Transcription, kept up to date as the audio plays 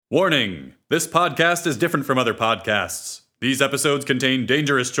Warning! This podcast is different from other podcasts. These episodes contain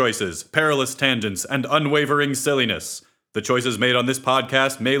dangerous choices, perilous tangents, and unwavering silliness. The choices made on this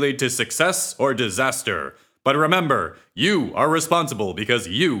podcast may lead to success or disaster. But remember, you are responsible because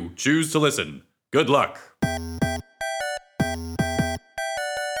you choose to listen. Good luck.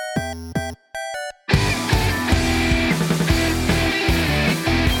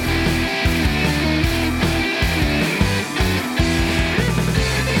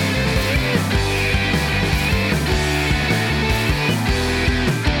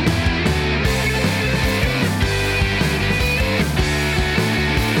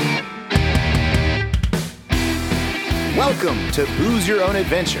 Welcome to Booze Your Own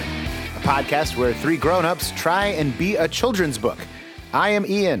Adventure, a podcast where three grown-ups try and be a children's book. I am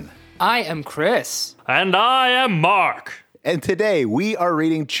Ian. I am Chris. And I am Mark. And today we are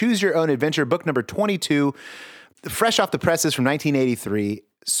reading Choose Your Own Adventure, book number 22, fresh off the presses from 1983,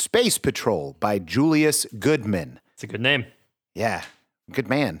 Space Patrol by Julius Goodman. It's a good name. Yeah, good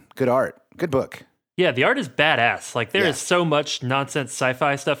man, good art, good book. Yeah, the art is badass. Like, there Yeah. is so much nonsense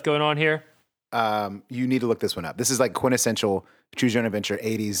sci-fi stuff going on here. You need to look this one up. This is like quintessential Choose Your Own Adventure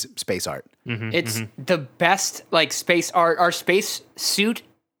 80s space art. It's the best, like, space art. Our space suit,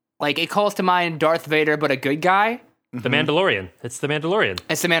 like, it calls to mind Darth Vader, but a good guy. The Mandalorian. It's the Mandalorian.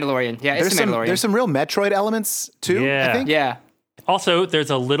 It's the Mandalorian. Yeah, it's There's the Mandalorian. there's some real Metroid elements too, I Yeah. think. yeah. Also, there's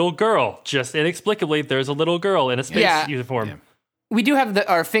a little girl. Just inexplicably, there's a little girl in a space Yeah. uniform. We do have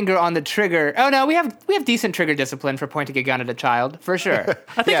our finger on the trigger. Oh, no, we have decent trigger discipline for pointing a gun at a child, for sure.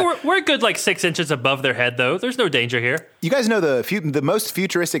 I think Yeah. we're a good, like, 6 inches above their head, though. There's no danger here. You guys know the most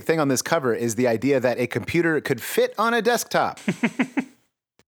futuristic thing on this cover is the idea that a computer could fit on a desktop.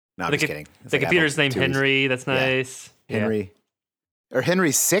 No, I'm just kidding. It's The like computer's Apple named IIs. Henry. That's nice. Yeah. Henry. Or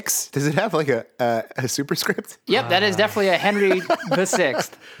Henry VI? Does it have like a superscript? Yep, that is definitely a Henry the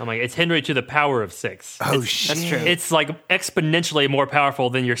Sixth. I'm like, it's Henry to the power of 6. Oh, shit. That's true. It's like exponentially more powerful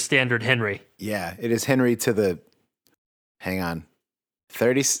than your standard Henry. Yeah, it is Henry to the, hang on,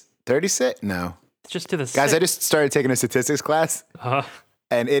 36? No. It's just to the Guys, I 6. just started taking a statistics class,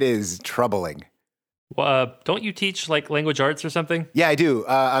 and it is troubling. Don't you teach, like, language arts or something? Yeah, I do.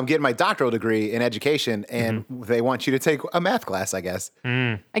 I'm getting my doctoral degree in education, and they want you to take a math class, I guess.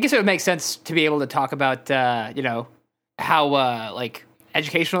 I guess it would make sense to be able to talk about, how, like,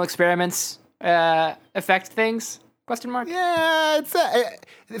 educational experiments affect things? Question mark? Yeah, it's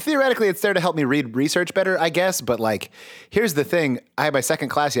theoretically it's there to help me read research better, I guess. But like, here's the thing: I had my second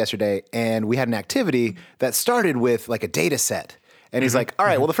class yesterday, and we had an activity that started with like a data set. And he's like, "All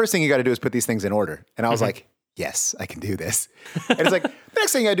right, well, the first thing you got to do is put these things in order." And I was like, "Yes, I can do this." And it's like, the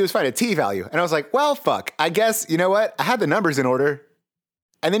next thing you got to do is find a t-value. And I was like, "Well, fuck. I guess you know what? I had the numbers in order."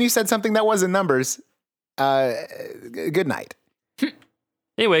 And then you said something that wasn't numbers. Good night.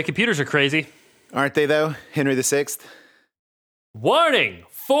 Anyway, computers are crazy. Aren't they though, Henry VI? Warning!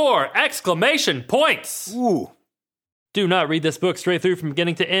 4 exclamation points! Ooh. Do not read this book straight through from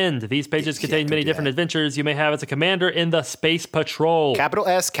beginning to end. These pages Yeah, contain don't many do different that. adventures you may have as a commander in the Space Patrol. Capital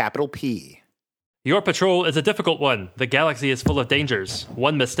S, capital P. Your patrol is a difficult one. The galaxy is full of dangers.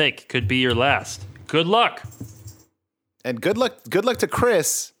 One mistake could be your last. Good luck! And good luck to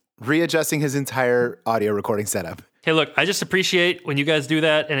Chris readjusting his entire audio recording setup. Hey, look, I just appreciate when you guys do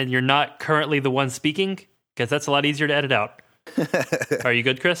that and you're not currently the one speaking, because that's a lot easier to edit out. Are you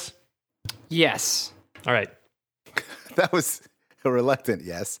good, Chris? Yes. All right. That was a reluctant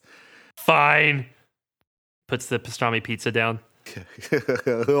yes. Fine. Puts the pastrami pizza down.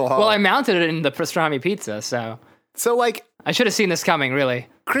 Well, I mounted it in the pastrami pizza, so So like, I should have seen this coming, really.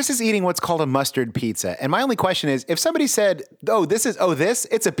 Chris is eating what's called a mustard pizza. And my only question is, if somebody said,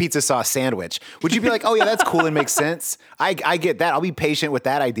 it's a pizza sauce sandwich, would you be like, oh yeah, that's cool and makes sense? I get that. I'll be patient with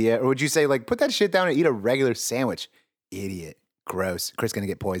that idea. Or would you say like, put that shit down and eat a regular sandwich? Idiot. Gross. Chris gonna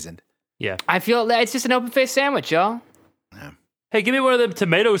get poisoned. Yeah. I feel that it's just an open-faced sandwich, y'all. Hey, give me one of them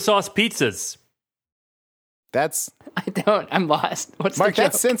tomato sauce pizzas. That's, I don't. I'm lost. What's Mark, the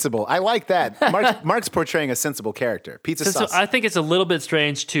joke? that's sensible. I like that. Mark's portraying a sensible character. Pizza So sauce. I think it's a little bit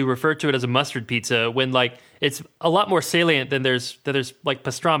strange to refer to it as a mustard pizza when, like, it's a lot more salient than there's like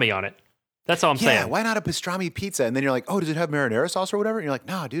pastrami on it. That's all I'm Yeah, saying. why not a pastrami pizza? And then you're like, oh, does it have marinara sauce or whatever? And you're like,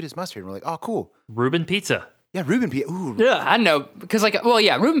 no, dude, it's mustard. And we're like, oh, cool. Reuben pizza. Yeah, Reuben pizza. Ooh, Yeah, I know. Because, like, well,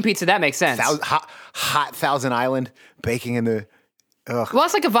 yeah, Reuben pizza, that makes sense. hot Thousand Island baking in the. Well,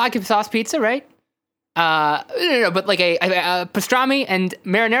 it's like a vodka sauce pizza, right? No, but like a pastrami and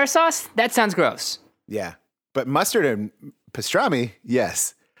marinara sauce, that sounds gross. Yeah, but mustard and pastrami,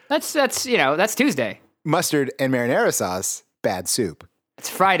 yes. That's Tuesday. Mustard and marinara sauce, bad soup. It's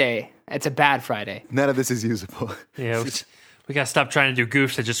Friday. It's a bad Friday. None of this is usable. Yeah, we We gotta stop trying to do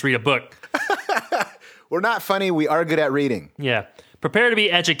goofs and just read a book. We're not funny. We are good at reading. Yeah. Prepare to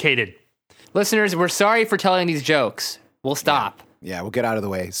be educated. Listeners, we're sorry for telling these jokes. We'll stop. Yeah, we'll get out of the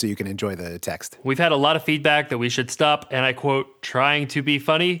way so you can enjoy the text. We've had a lot of feedback that we should stop, and I quote, trying to be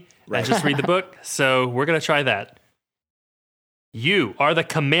funny and just read the book. So we're going to try that. You are the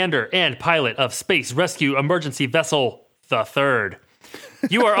commander and pilot of Space Rescue Emergency Vessel, the Third.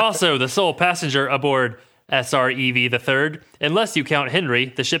 You are also the sole passenger aboard SREV, the Third, unless you count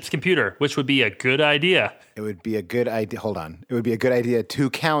Henry, the ship's computer, which would be a good idea. It would be a good idea. Hold on. It would be a good idea to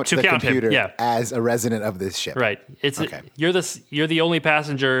count the count him, computer yeah. as a resident of this ship. Right. Okay. You're the only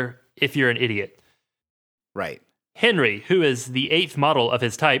passenger if you're an idiot. Right. Henry, who is the 8th model of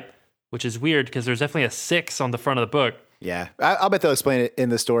his type, which is weird because there's definitely a 6 on the front of the book. Yeah. I'll bet they'll explain it in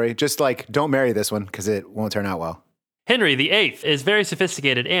the story. Just like, don't marry this one because it won't turn out well. Henry the 8th is very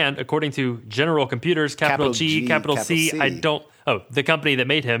sophisticated and, according to General Computers, capital G, capital C, the company that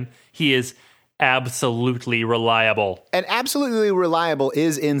made him, he is absolutely reliable. And absolutely reliable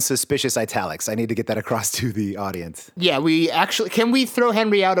is in suspicious italics. I need to get that across to the audience. Yeah, can we throw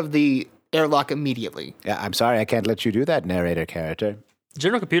Henry out of the airlock immediately? Yeah, I'm sorry. I can't let you do that, narrator character.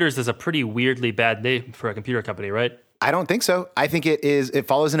 General Computers is a pretty weirdly bad name for a computer company, right? I don't think so. I think it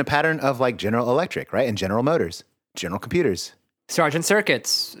follows in a pattern of like General Electric, right? And General Motors, General Computers. Sergeant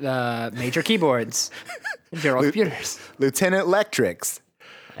Circuits, Major Keyboards, General Computers. Lieutenant Electrics.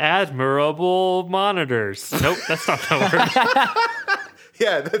 Admirable Monitors. Nope, that's not the word.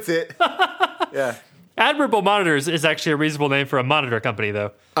 Yeah, that's it. Yeah. Admirable Monitors is actually a reasonable name for a monitor company,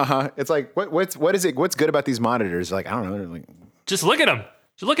 though. It's like, what is it? What's good about these monitors? Like, I don't know. Like, just look at them.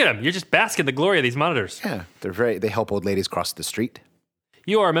 Just look at them. You're just basking in the glory of these monitors. Yeah, they help old ladies cross the street.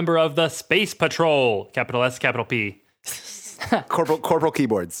 You are a member of the Space Patrol, capital S, capital P. Corporal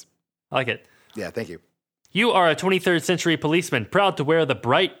keyboards. I like it. Yeah, thank you. You are a 23rd century policeman, proud to wear the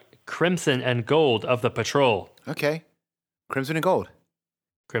bright crimson and gold of the patrol. Okay. Crimson and gold.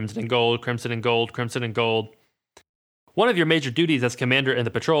 Crimson and gold, crimson and gold, crimson and gold. One of your major duties as commander in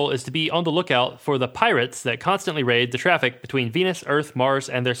the patrol is to be on the lookout for the pirates that constantly raid the traffic between Venus, Earth, Mars,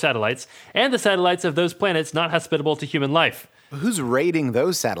 and their satellites, and the satellites of those planets not hospitable to human life. Who's raiding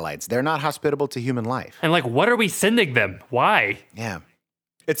those satellites? They're not hospitable to human life. And like, what are we sending them? Why? Yeah.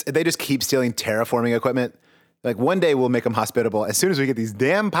 They just keep stealing terraforming equipment. Like, one day we'll make them hospitable as soon as we get these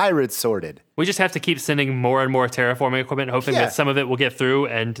damn pirates sorted. We just have to keep sending more and more terraforming equipment, hoping that some of it will get through,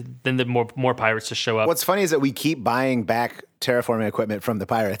 and then the more pirates just show up. What's funny is that we keep buying back terraforming equipment from the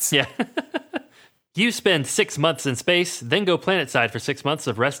pirates. Yeah. You spend 6 months in space, then go planetside for 6 months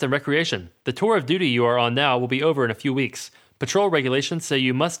of rest and recreation. The tour of duty you are on now will be over in a few weeks. Patrol regulations say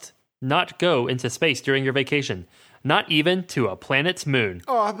you must not go into space during your vacation, not even to a planet's moon.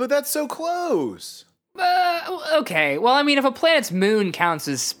 Oh, but that's so close. Okay. Well, I mean, if a planet's moon counts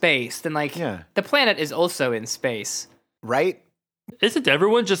as space, then the planet is also in space. Right? Isn't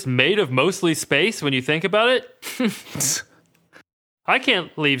everyone just made of mostly space when you think about it? I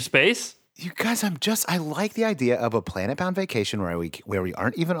can't leave space. You guys, I like the idea of a planet-bound vacation where we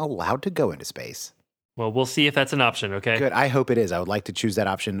aren't even allowed to go into space. Well, we'll see if that's an option, okay? Good. I hope it is. I would like to choose that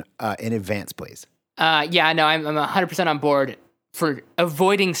option in advance, please. Yeah, no, I'm 100% on board for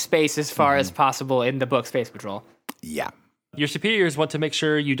avoiding space as far as possible in the book Space Patrol. Yeah. Your superiors want to make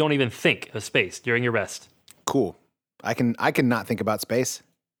sure you don't even think of space during your rest. Cool. I can not think about space.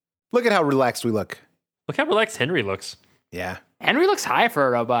 Look at how relaxed we look. Look how relaxed Henry looks. Yeah. Henry looks high for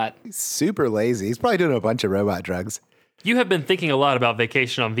a robot. He's super lazy. He's probably doing a bunch of robot drugs. You have been thinking a lot about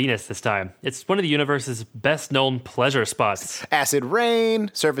Vacation on Venus this time. It's one of the universe's best-known pleasure spots. Acid rain,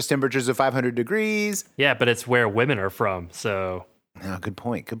 surface temperatures of 500 degrees. Yeah, but it's where women are from, so... Oh, good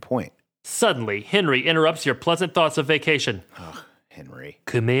point, good point. Suddenly, Henry interrupts your pleasant thoughts of vacation. Oh, Henry.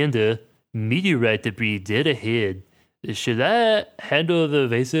 Commander, meteorite debris dead ahead. Should I handle the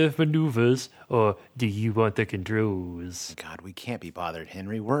evasive maneuvers, or do you want the controls? God, we can't be bothered,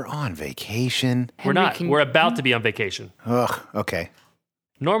 Henry. We're on vacation. We're not. We're about to be on vacation. Ugh, okay.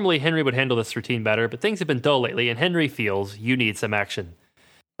 Normally, Henry would handle this routine better, but things have been dull lately, and Henry feels you need some action.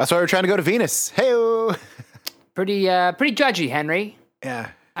 That's why we're trying to go to Venus. Hey-o! Pretty judgy, Henry. Yeah.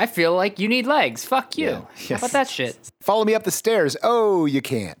 I feel like you need legs. Fuck you. Yeah. How about that shit? Follow me up the stairs. Oh, you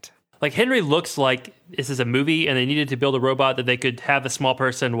can't. Like, Henry looks like this is a movie, and they needed to build a robot that they could have a small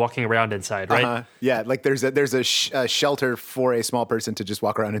person walking around inside, right? Uh-huh. Yeah, like there's a shelter for a small person to just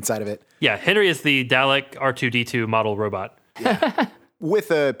walk around inside of it. Yeah, Henry is the Dalek R2-D2 model robot. Yeah.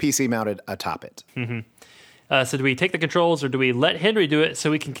 With a PC mounted atop it. Mm-hmm. So do we take the controls, or do we let Henry do it so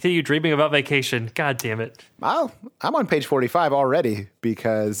we can continue dreaming about vacation? God damn it. Oh, I'm on page 45 already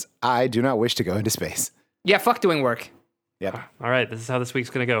because I do not wish to go into space. Yeah, fuck doing work. Yep. All right, this is how this week's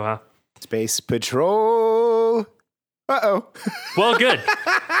going to go, huh? Space Patrol. Uh-oh. Well, good.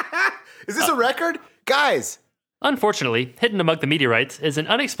 Is this a record? Guys. Unfortunately, hidden among the meteorites is an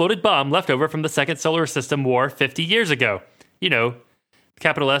unexploded bomb left over from the Second Solar System War 50 years ago. You know,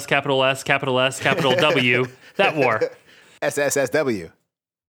 capital S, capital S, capital S, capital W, that war. SSSW.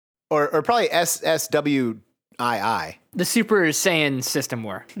 Or probably SSWII. The Super Saiyan System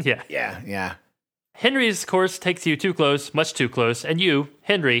War. Yeah. Yeah. Henry's course takes you too close, much too close, and you,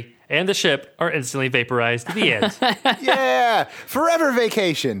 Henry, and the ship are instantly vaporized at the end. Yeah. Forever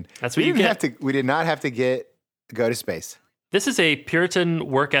vacation. That's what you get. We did not have to go to space. This is a Puritan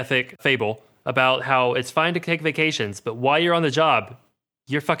work ethic fable about how it's fine to take vacations, but while you're on the job,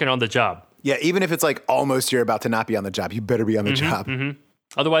 you're fucking on the job. Yeah, even if it's like almost you're about to not be on the job, you better be on the job.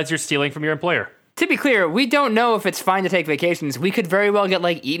 Otherwise, you're stealing from your employer. To be clear, we don't know if it's fine to take vacations. We could very well get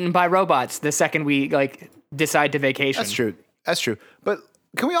like eaten by robots the second we like decide to vacation. That's true. But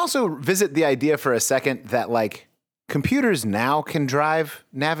can we also visit the idea for a second that like computers now can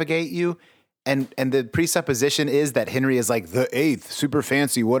navigate you? And the presupposition is that Henry is like the 8th, super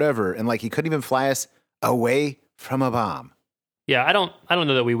fancy, whatever. And like he couldn't even fly us away from a bomb. Yeah, I don't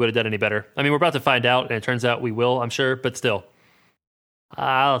know that we would have done any better. I mean, we're about to find out, and it turns out we will, I'm sure, but still.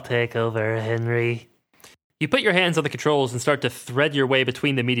 I'll take over, Henry. You put your hands on the controls and start to thread your way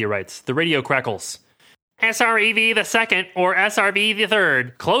between the meteorites. The radio crackles. SREV the second or SRV the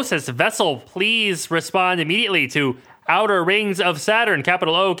third. Closest vessel, please respond immediately to Outer Rings of Saturn,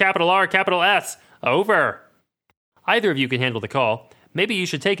 capital O, capital R, capital S. Over. Either of you can handle the call. Maybe you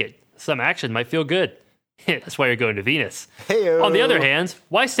should take it. Some action might feel good. That's why you're going to Venus. Hey-o. On the other hand,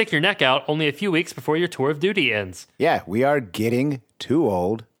 why stick your neck out only a few weeks before your tour of duty ends? Yeah, we are getting too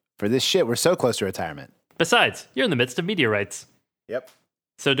old for this shit. We're so close to retirement. Besides, you're in the midst of meteorites. Yep.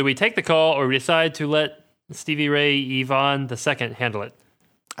 So do we take the call or we decide to let Stevie Ray Yvonne II handle it?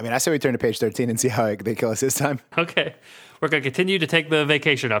 I mean, I say we turn to page 13 and see how they kill us this time. Okay. We're going to continue to take the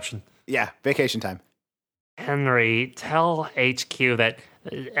vacation option. Yeah, vacation time. Henry, tell HQ that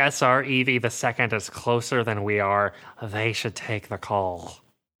SREV the 2nd is closer than we are. They should take the call.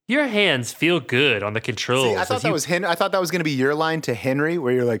 Your hands feel good on the controls. See, I thought that was going to be your line to Henry,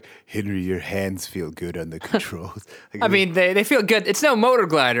 where you're like, Henry, your hands feel good on the controls. Like, I mean, they feel good. It's no motor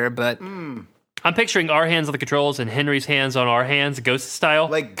glider, but I'm picturing our hands on the controls and Henry's hands on our hands, Ghost style.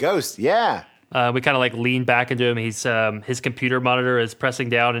 like Ghost, yeah. We kind of like lean back into him. He's his computer monitor is pressing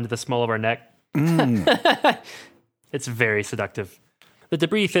down into the small of our neck. It's very seductive. The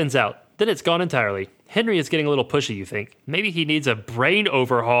debris thins out. Then it's gone entirely. Henry is getting a little pushy, you think. Maybe he needs a brain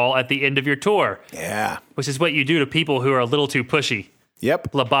overhaul at the end of your tour. Yeah. Which is what you do to people who are a little too pushy.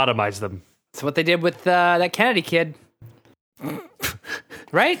 Yep. Lobotomize them. it's what they did with that Kennedy kid.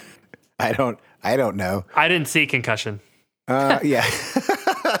 Right? I don't know. I didn't see concussion. Yeah.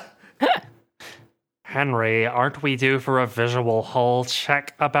 Henry, aren't we due for a visual hull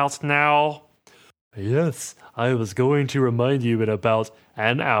check about now? Yes, I was going to remind you in about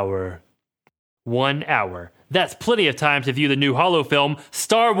an hour. 1 hour. That's plenty of time to view the new holo film,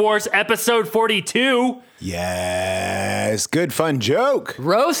 Star Wars Episode 42. Yes. Good fun joke.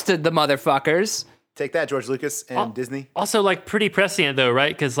 Roasted the motherfuckers. Take that, George Lucas and Disney. Also, like, pretty prescient, though,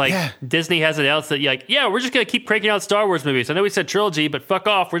 right? Because, like, Yeah. Disney has announced that, like, yeah, we're just going to keep cranking out Star Wars movies. I know we said trilogy, but fuck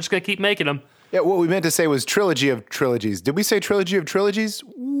off. We're just going to keep making them. Yeah, what we meant to say was trilogy of trilogies. Did we say trilogy of trilogies?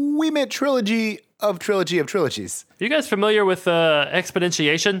 We meant trilogy of trilogies. Are you guys familiar with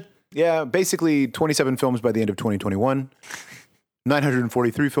exponentiation? Yeah, basically 27 films by the end of 2021,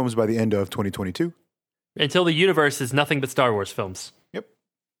 943 films by the end of 2022. Until the universe is nothing but Star Wars films. Yep.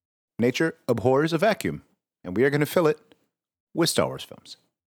 Nature abhors a vacuum, and we are going to fill it with Star Wars films.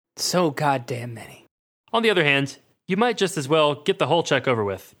 So goddamn many. On the other hand, you might just as well get the hull check over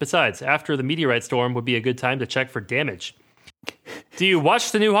with. Besides, after the meteorite storm would be a good time to check for damage. Do you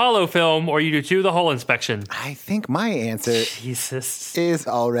watch the new holo film or you do the hull inspection? I think my answer Jesus. is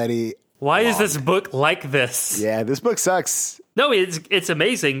already... Why is this book like this? Yeah, this book sucks. No, it's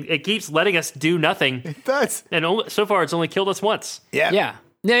amazing. It keeps letting us do nothing. It does. And so far, it's only killed us once. Yeah.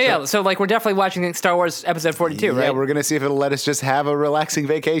 So like we're definitely watching Star Wars Episode 42, right? Yeah, we're going to see if it'll let us just have a relaxing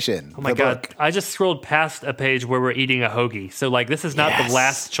vacation. Oh my God. I just scrolled past a page where we're eating a hoagie. So, like, this is not the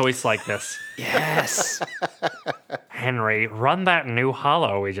last choice like this. Yes. Henry, run that new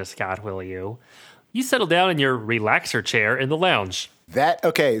holo we just got, will you? You settle down in your relaxer chair in the lounge.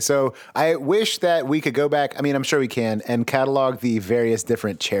 Okay, so I wish that we could go back, I mean, I'm sure we can, and catalog the various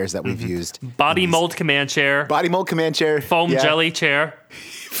different chairs that we've used. Body mold command chair. Body mold command chair. Foam jelly chair.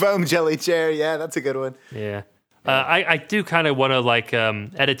 Foam jelly chair, yeah, that's a good one. Yeah. I do kind of want to, like,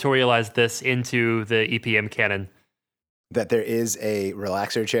 editorialize this into the EPM canon. That there is a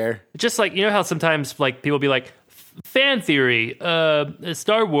relaxer chair. Just like, you know how sometimes like people be like, fan theory,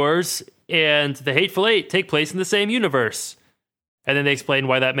 Star Wars and the Hateful Eight take place in the same universe. And then they explain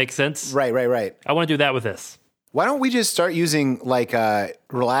why that makes sense. Right. I want to do that with this. Why don't we just start using like a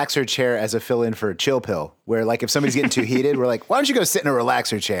relaxer chair as a fill-in for a chill pill? Where like if somebody's getting too heated, we're like, why don't you go sit in a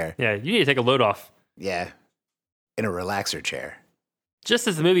relaxer chair? Yeah, you need to take a load off. Yeah, in a relaxer chair. Just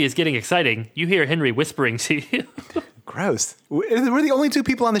as the movie is getting exciting, you hear Henry whispering to you. Gross. We're the only two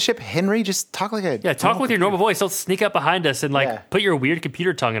people on the ship. Henry, just talk like a... Yeah, talk with your normal voice. Don't sneak up behind us and like put your weird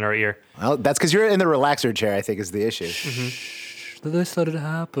computer tongue in our ear. Well, that's because you're in the relaxer chair, I think, is the issue. This started to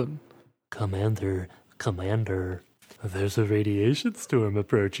happen. Commander, there's a radiation storm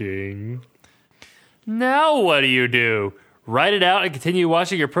approaching. Now what do? Write it out and continue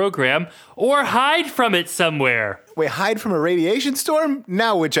watching your program, or hide from it somewhere. Wait, hide from a radiation storm?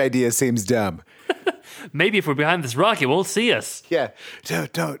 Now which idea seems dumb? Maybe if we're behind this rock, it won't see us. Yeah.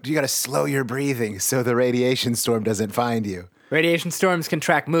 Don't. You got to slow your breathing so the radiation storm doesn't find you. Radiation storms can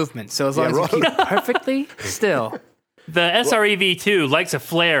track movement, so as long as you keep perfectly still. The SREV-2 likes a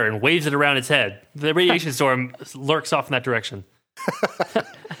flare and waves it around its head. The radiation storm lurks off in that direction.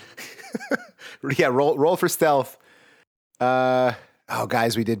 Yeah, roll for stealth.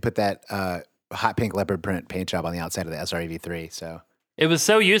 Guys, we did put that hot pink leopard print paint job on the outside of the SREV-3, so... It was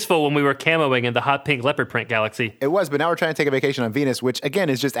so useful when we were camoing in the hot pink leopard print galaxy. It was, but now we're trying to take a vacation on Venus, which, again,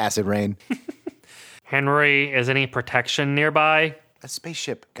 is just acid rain. Henry, is any protection nearby? A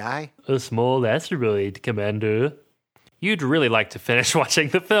spaceship, guy. A small asteroid, Commander. You'd really like to finish watching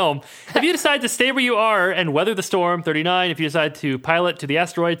the film. If you decide to stay where you are and weather the storm, 39. If you decide to pilot to the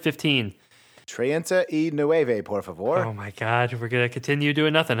asteroid, 15. Trienta y nueve, por favor. Oh my God, we're going to continue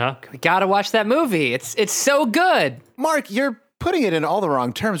doing nothing, huh? We gotta watch that movie. It's so good. Mark, you're putting it in all the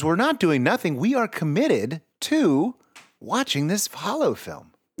wrong terms. We're not doing nothing. We are committed to watching this Hollow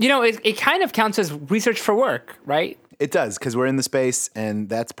film. You know, it kind of counts as research for work, right? It does, because we're in the space, and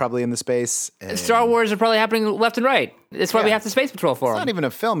that's probably in the space. And Star Wars are probably happening left and right. That's why we have the Space Patrol for It's them. not even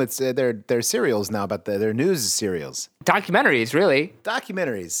a film. It's they're serials now, but they're news serials. Documentaries, really.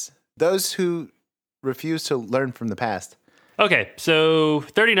 Documentaries. Those who refuse to learn from the past. Okay, so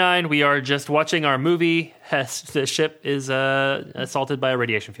 39, we are just watching our movie as the ship is assaulted by a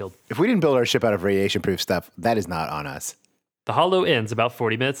radiation field. If we didn't build our ship out of radiation-proof stuff, that is not on us. The Hollow ends about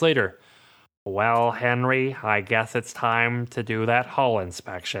 40 minutes later. Well, Henry, I guess it's time to do that hull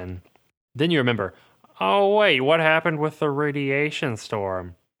inspection. Then you remember, oh wait, what happened with the radiation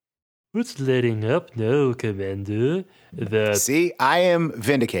storm? It's letting up now, Commander. See, I am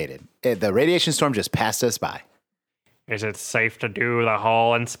vindicated. The radiation storm just passed us by. Is it safe to do the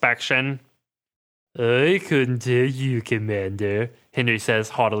hull inspection? I couldn't tell you, Commander, Henry says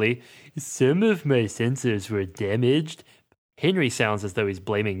haughtily. Some of my sensors were damaged. Henry sounds as though he's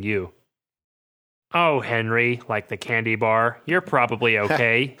blaming you. Oh, Henry, like the candy bar, you're probably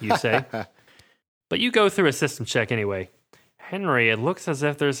okay, you say. But you go through a system check anyway. Henry, it looks as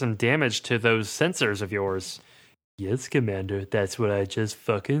if there's some damage to those sensors of yours. Yes, Commander, that's what I just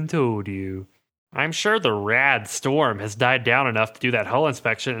fucking told you. I'm sure the rad storm has died down enough to do that hull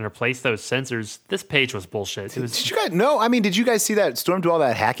inspection and replace those sensors. This page was bullshit. Did you guys? No, I mean, did you guys see that storm do all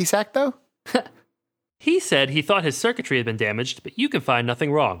that hacky sack though? He said he thought his circuitry had been damaged, but you can find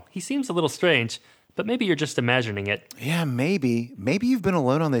nothing wrong. He seems a little strange, but maybe you're just imagining it. Yeah, maybe. Maybe you've been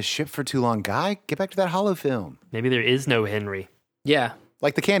alone on this ship for too long, guy. Get back to that Hollow film. Maybe there is no Henry. Yeah.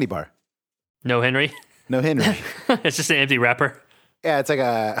 Like the candy bar. No Henry? No Henry. It's just an empty wrapper. Yeah, it's like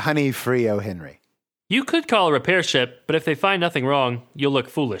a honey Frio Henry. You could call a repair ship, but if they find nothing wrong, you'll look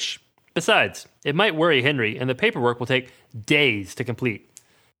foolish. Besides, it might worry Henry, and the paperwork will take days to complete.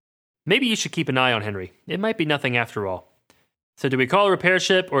 Maybe you should keep an eye on Henry. It might be nothing after all. So do we call a repair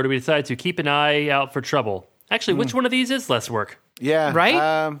ship, or do we decide to keep an eye out for trouble? Actually, which one of these is less work? Yeah. Right?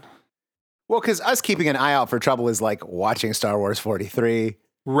 Well, because us keeping an eye out for trouble is like watching Star Wars 43.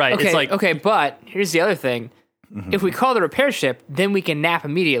 Right. Okay, It's like, okay, but here's the other thing. If we call the repair ship, then we can nap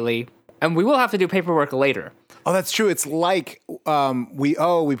immediately, and we will have to do paperwork later. Oh, that's true. It's like we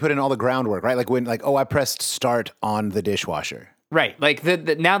put in all the groundwork, right? Like when I pressed start on the dishwasher. Right, like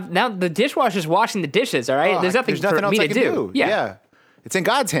now the dishwasher's washing the dishes. All right, there's nothing for else me I to can do. Yeah. It's in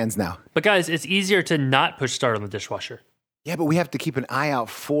God's hands now. but guys, it's easier to not push start on the dishwasher. Yeah, but we have to keep an eye out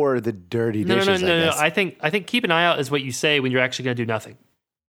for the dirty No, dishes. no. I guess. I think keep an eye out is what you say when you're actually going to do nothing.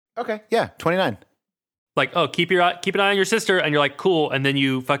 Okay, yeah, 29. Like, oh, keep an eye on your sister, and you're like, cool, and then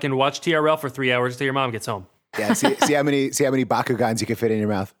you fucking watch TRL for 3 hours until your mom gets home. Yeah, see how many Bakugans you can fit in your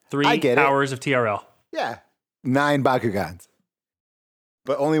mouth. 3 I get it. hours of TRL. Yeah, 9 Bakugans,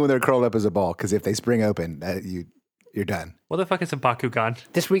 but only when they're curled up as a ball. Because if they spring open, you're done. What the fuck is a Bakugan?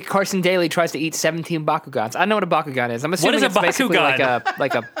 This week, Carson Daly tries to eat 17 Bakugans. I know what a Bakugan is. I'm assuming is a it's basically Bakugan?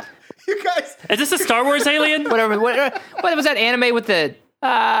 like a You guys, Is this a Star Wars alien? whatever. What was that anime with the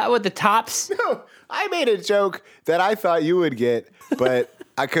tops? no, I made a joke that I thought you would get, but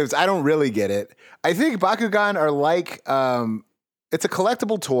because I don't really get it. I think Bakugan are like, it's a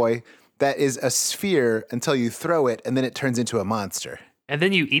collectible toy that is a sphere until you throw it, and then it turns into a monster. And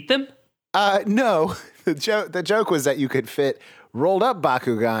then you eat them? No, the joke was that you could fit rolled up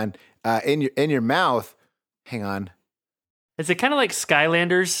Bakugan in your mouth. Hang on. Is it kind of like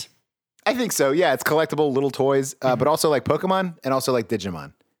Skylanders? I think so. Yeah, it's collectible little toys, but also like Pokemon and also like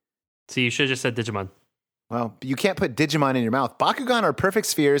Digimon. So you should have just said Digimon. Well, you can't put Digimon in your mouth. Bakugan are perfect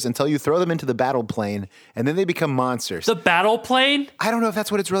spheres until you throw them into the battle plane, and then they become monsters. The battle plane? I don't know if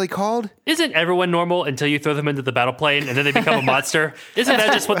that's what it's really called. Isn't everyone normal until you throw them into the battle plane and then they become a monster? Isn't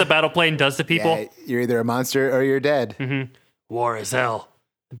that just what the battle plane does to people? Yeah, you're either a monster or you're dead. War is hell.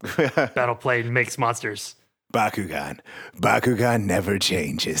 Battle plane makes monsters. Bakugan. Bakugan never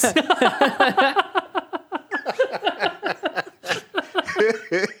changes.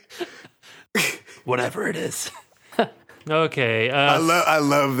 Whatever it is. Okay. I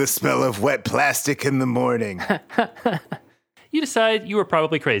love the smell of wet plastic in the morning. You decide you were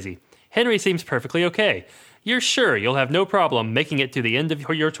probably crazy. Henry seems perfectly okay. You're sure you'll have no problem making it to the end of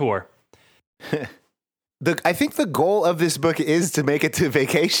your tour. I think the goal of this book is to make it to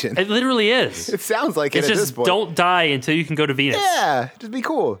vacation. It literally is. It sounds like It's it at this just point. don't die until you can go to Venus. Yeah, just be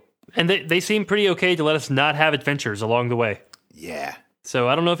cool. And they seem pretty okay to let us not have adventures along the way. Yeah. So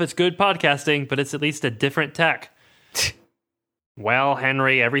I don't know if it's good podcasting, but it's at least a different tack. Well,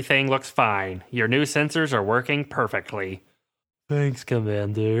 Henry, everything looks fine. Your new sensors are working perfectly. Thanks,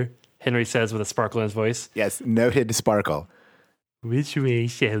 Commander, Henry says with a sparkle in his voice. Yes, noted sparkle. Which way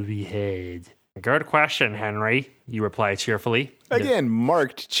shall we head? Good question, Henry, you reply cheerfully. Again,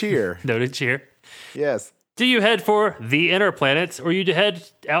 marked cheer. Noted cheer. Yes. Do you head for the inner planets, or you head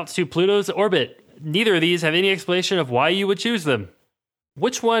out to Pluto's orbit? Neither of these have any explanation of why you would choose them.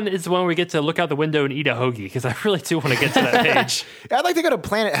 Which one is the one where we get to look out the window and eat a hoagie? Because I really do want to get to that page. I'd like to go to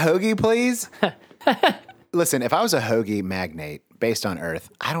Planet Hoagie, please. Listen, if I was a hoagie magnate based on Earth,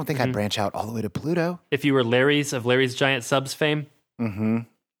 I don't think I'd branch out all the way to Pluto. If you were Larry's of Larry's Giant Subs fame.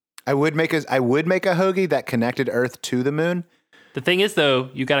 I would make a hoagie that connected Earth to the moon. The thing is, though,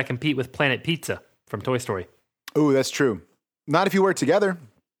 you got to compete with Planet Pizza from Toy Story. Ooh, that's true. Not if you work together.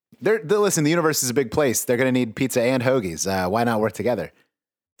 Listen, the universe is a big place. They're going to need pizza and hoagies. Why not work together?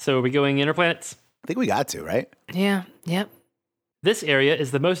 So are we going inner planets? I think we got to, right? Yeah, yep. This area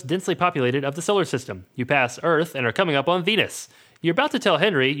is the most densely populated of the solar system. You pass Earth and are coming up on Venus. You're about to tell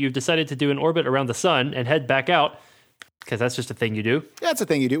Henry you've decided to do an orbit around the sun and head back out, because that's just a thing you do. Yeah, that's a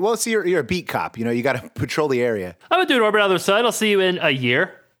thing you do. Well, see, you're a beat cop. You know, you got to patrol the area. I'm going to do an orbit around the sun. I'll see you in a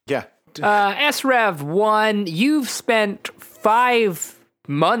year. Yeah. SREV1, you've spent 5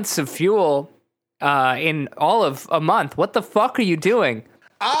 months of fuel in all of a month. What the fuck are you doing?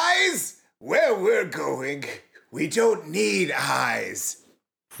 Eyes? Where we're going, we don't need eyes.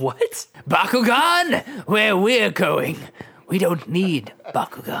 What? Bakugan, where we're going, we don't need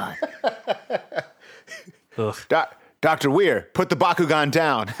Bakugan. Ugh. Dr. Weir, put the Bakugan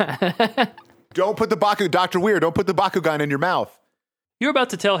down. Dr. Weir, don't put the Bakugan in your mouth. You're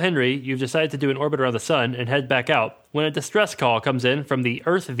about to tell Henry you've decided to do an orbit around the sun and head back out when a distress call comes in from the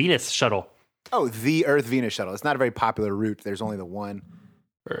Earth-Venus shuttle. Oh, the Earth-Venus shuttle. It's not a very popular route. There's only the one.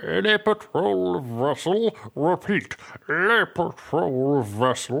 Any patrol vessel, repeat, any patrol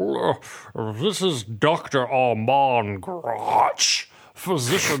vessel. This is Dr. Armand Grotch,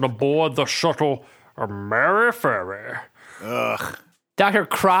 physician aboard the shuttle Mary Ferry. Ugh. Dr.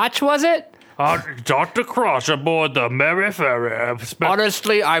 Crotch, was it? Dr. Crotch aboard the Mary Ferry.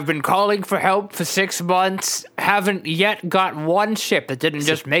 Honestly, I've been calling for help for 6 months. Haven't yet got one ship that didn't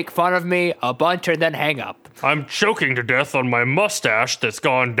just make fun of me a bunch and then hang up. I'm choking to death on my mustache that's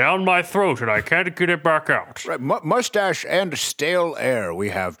gone down my throat and I can't get it back out. Right, mustache and stale air. We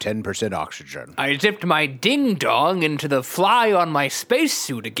have 10% oxygen. I zipped my ding-dong into the fly on my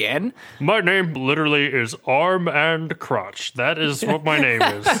spacesuit again. My name literally is Arm and Crotch. That is what my name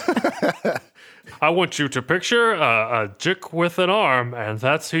is. I want you to picture a dick with an arm, and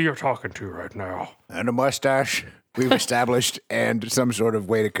that's who you're talking to right now. And a mustache. We've established, and some sort of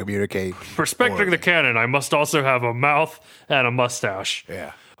way to communicate. Respecting the canon, I must also have a mouth and a mustache.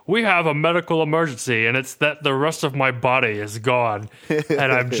 Yeah. We have a medical emergency, and it's that the rest of my body is gone,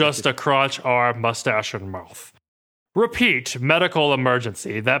 and I'm just a crotch, arm, mustache, and mouth. Repeat, medical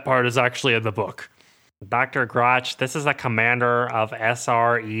emergency. That part is actually in the book. Dr. Grotch, this is the commander of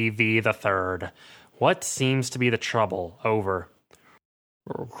SREV III. What seems to be the trouble? Over.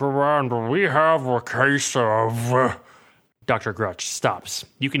 Commander, we have a case of... Dr. Grutch stops.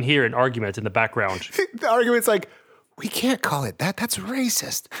 You can hear an argument in the background. The argument's like, we can't call it that. That's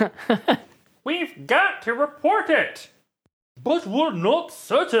racist. We've got to report it. But we're not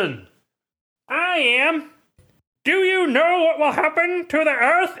certain. I am. Do you know what will happen to the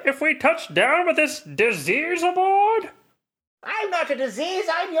Earth if we touch down with this disease aboard? I'm not a disease.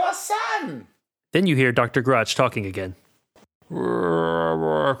 I'm your son. Then you hear Dr. Grutch talking again.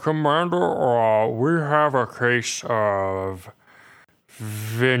 Commander, we have a case of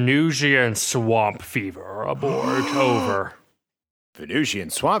Venusian swamp fever aboard. Over. Venusian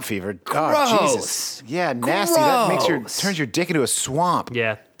swamp fever? Gross. Oh, Jesus. Yeah, nasty. That turns your dick into a swamp.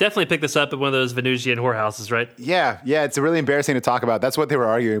 Yeah, definitely pick this up at one of those Venusian whorehouses, right? Yeah, it's really embarrassing to talk about. That's what they were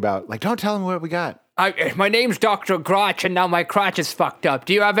arguing about. Like, don't tell them what we got. My name's Dr. Grotch, and now my crotch is fucked up.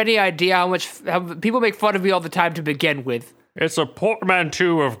 Do you have any idea how people make fun of me all the time to begin with? It's a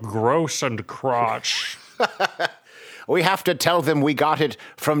portmanteau of gross and crotch. We have to tell them we got it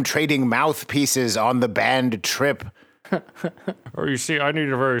from trading mouthpieces on the band trip. Oh, you see, I need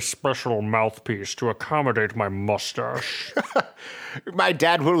a very special mouthpiece to accommodate my mustache. My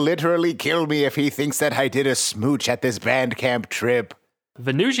dad will literally kill me if he thinks that I did a smooch at this band camp trip.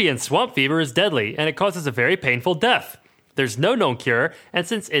 Venusian swamp fever is deadly, and it causes a very painful death. There's no known cure, and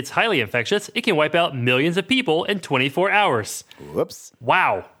since it's highly infectious, it can wipe out millions of people in 24 hours. Whoops.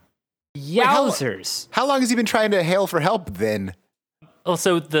 Wow. Yowzers. How long has he been trying to hail for help then?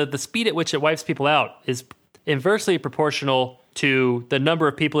 Also, the speed at which it wipes people out is inversely proportional to the number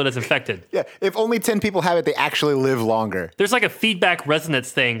of people it has infected. Yeah, if only 10 people have it, they actually live longer. There's like a feedback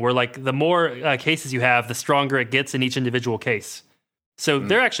resonance thing where like the more cases you have, the stronger it gets in each individual case. So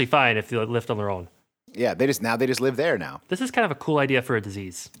they're actually fine if they live on their own. Yeah, they just live there now. This is kind of a cool idea for a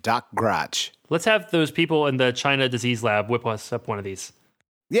disease. Doc Grotch. Let's have those people in the China disease lab whip us up one of these.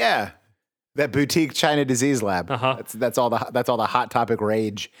 Yeah, that boutique China disease lab. Uh-huh. That's all the hot topic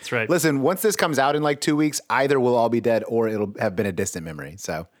rage. That's right. Listen, once this comes out in like 2 weeks, either we'll all be dead or it'll have been a distant memory.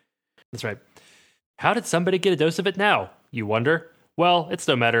 So that's right. How did somebody get a dose of it now? You wonder. Well, it's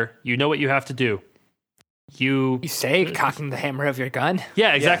no matter. You know what you have to do. You say cocking the hammer of your gun?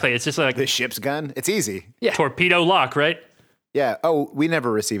 Yeah, exactly. Yeah. It's just like the ship's gun. It's easy. Yeah. Torpedo lock, right? Yeah. Oh, we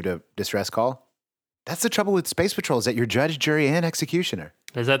never received a distress call. That's the trouble with Space Patrol is that you're judge, jury, and executioner.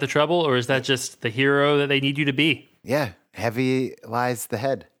 Is that the trouble, or is that just the hero that they need you to be? Yeah. Heavy lies the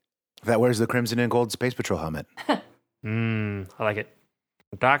head that wears the crimson and gold Space Patrol helmet. I like it.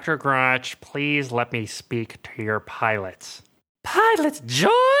 Dr. Grotch, please let me speak to your pilots. Pilot Joy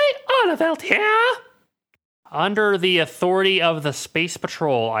Arnevelt here. Under the authority of the Space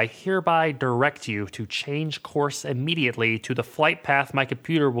Patrol, I hereby direct you to change course immediately to the flight path my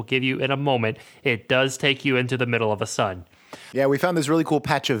computer will give you in a moment. It does take you into the middle of a sun. Yeah, we found this really cool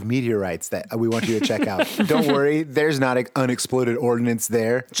patch of meteorites that we want you to check out. Don't worry, there's not an unexploded ordnance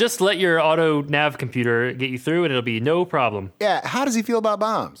there. Just let your auto nav computer get you through and it'll be no problem. Yeah, how does he feel about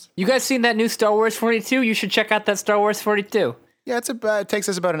bombs? You guys seen that new Star Wars 42? You should check out that Star Wars 42. Yeah, it takes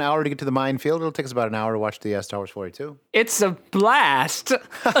us about an hour to get to the minefield. It'll take us about an hour to watch the Star Wars 42. It's a blast. It's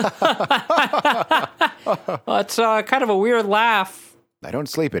kind of a weird laugh. I don't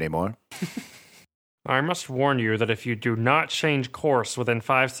sleep anymore. I must warn you that if you do not change course within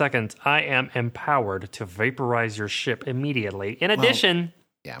 5 seconds, I am empowered to vaporize your ship immediately. In addition,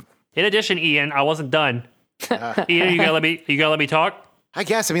 Ian, I wasn't done. Ian, you gonna let me talk? I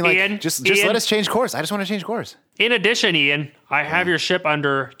guess. I mean, like, Ian, just Ian, let us change course. I just want to change course. In addition, Ian, I have your ship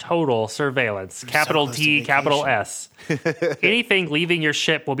under total surveillance. Capital T, capital S. Anything leaving your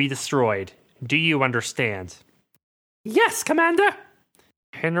ship will be destroyed. Do you understand? Yes, Commander.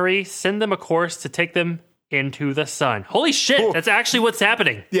 Henry, send them a course to take them into the sun. Holy shit, that's actually what's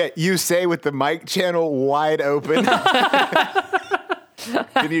happening. Yeah, you say with the mic channel wide open.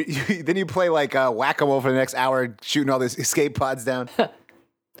 Then you play like whack-a-mole for the next hour, shooting all these escape pods down.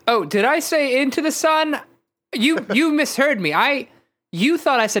 Oh, did I say into the sun? You misheard me. You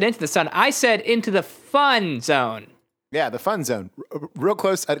thought I said into the sun. I said into the fun zone. Yeah, the fun zone. Real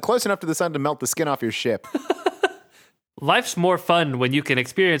close enough to the sun to melt the skin off your ship. Life's more fun when you can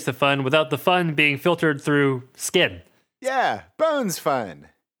experience the fun without the fun being filtered through skin. Yeah, bones fun.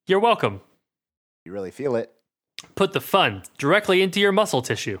 You're welcome. You really feel it. Put the fun directly into your muscle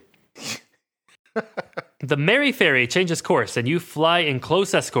tissue. The Mary Fairy changes course and you fly in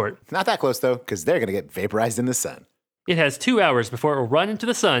close escort. Not that close, though, because they're going to get vaporized in the sun. It has 2 hours before it will run into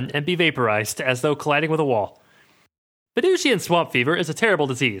the sun and be vaporized as though colliding with a wall. Venusian swamp fever is a terrible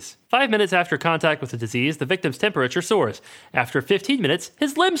disease. 5 minutes after contact with the disease, the victim's temperature soars. After 15 minutes,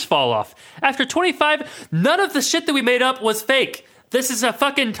 his limbs fall off. After 25, none of the shit that we made up was fake. This is a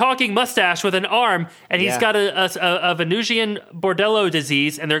fucking talking mustache with an arm, and he's got a Venusian bordello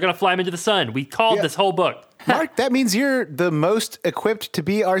disease, and they're going to fly him into the sun. We called this whole book. Mark, that means you're the most equipped to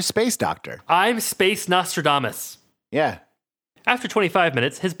be our space doctor. I'm Space Nostradamus. Yeah. After 25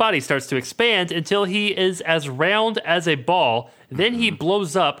 minutes, his body starts to expand until he is as round as a ball. Then he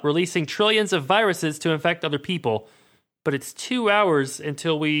blows up, releasing trillions of viruses to infect other people. But it's 2 hours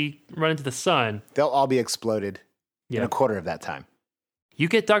until we run into the sun. They'll all be exploded in a quarter of that time. You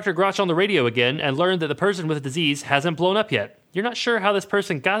get Dr. Grotch on the radio again and learn that the person with the disease hasn't blown up yet. You're not sure how this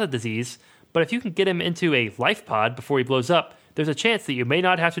person got the disease, but if you can get him into a life pod before he blows up, there's a chance that you may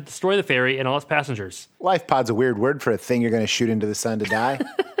not have to destroy the ferry and all its passengers. Life pod's a weird word for a thing you're going to shoot into the sun to die.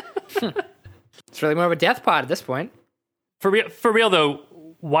 It's really more of a death pod at this point. For real though,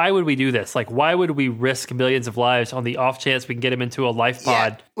 why would we do this? Like, why would we risk millions of lives on the off chance we can get him into a life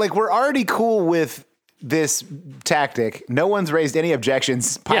pod? Yeah, like, we're already cool with this tactic. No one's raised any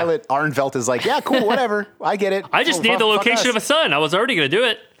objections. Pilot Arnvelt is like, yeah, cool, whatever. I get it. I just needed the location of a sun. I was already going to do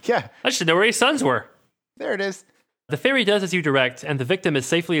it. Yeah. I just didn't know where any suns were. There it is. The ferry does as you direct, and the victim is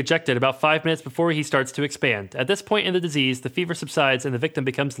safely ejected about 5 minutes before he starts to expand. At this point in the disease, the fever subsides and the victim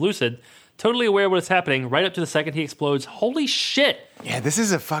becomes lucid, totally aware of what is happening, right up to the second he explodes. Holy shit! Yeah, this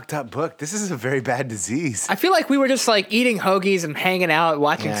is a fucked up book. This is a very bad disease. I feel like we were just like eating hoagies and hanging out,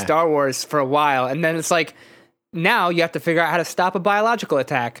 watching Star Wars for a while, and then it's like, now you have to figure out how to stop a biological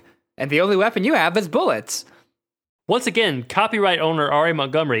attack, and the only weapon you have is bullets. Once again, copyright owner R.A.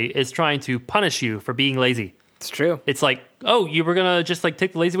 Montgomery is trying to punish you for being lazy. It's true. It's like, oh, you were going to just like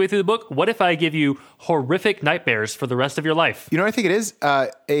take the lazy way through the book? What if I give you horrific nightmares for the rest of your life? You know what I think it is?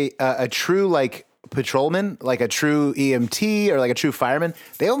 A true like patrolman, like a true EMT or like a true fireman,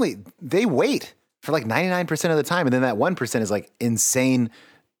 they wait for like 99% of the time. And then that 1% is like insane,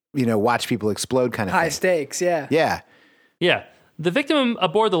 watch people explode kind of High thing. stakes, yeah. Yeah. Yeah. The victim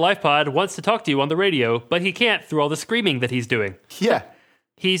aboard the life pod wants to talk to you on the radio, but he can't through all the screaming that he's doing. Yeah.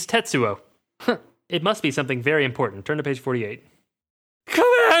 He's Tetsuo. It must be something very important. Turn to page 48.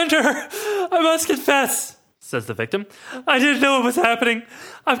 Commander, I must confess, says the victim. I didn't know what was happening.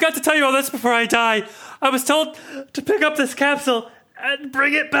 I've got to tell you all this before I die. I was told to pick up this capsule and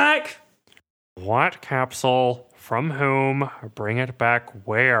bring it back. What capsule? From whom? Bring it back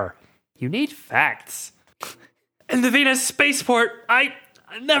where? You need facts. In the Venus spaceport, I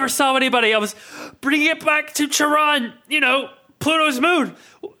never saw anybody. I was bringing it back to Charon, Pluto's moon.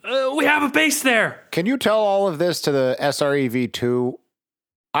 We have a base there. Can you tell all of this to the SREV-2?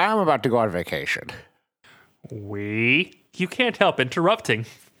 I am about to go on vacation. You can't help interrupting,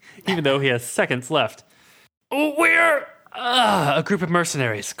 even though he has seconds left. We're a group of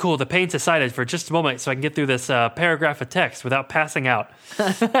mercenaries. Cool, the pain subsided for just a moment so I can get through this paragraph of text without passing out.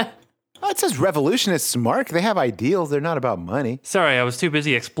 It says revolutionists, Mark. They have ideals. They're not about money. Sorry, I was too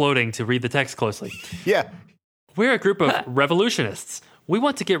busy exploding to read the text closely. Yeah. We're a group of revolutionists. We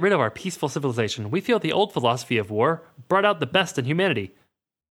want to get rid of our peaceful civilization. We feel the old philosophy of war brought out the best in humanity.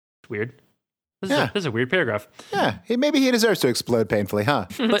 Weird. This is a weird paragraph. Yeah, maybe he deserves to explode painfully, huh?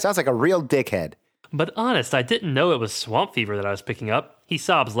 Sounds like a real dickhead. But honest, I didn't know it was swamp fever that I was picking up. He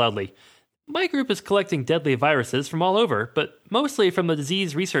sobs loudly. My group is collecting deadly viruses from all over, but mostly from the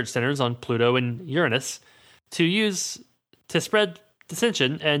disease research centers on Pluto and Uranus to spread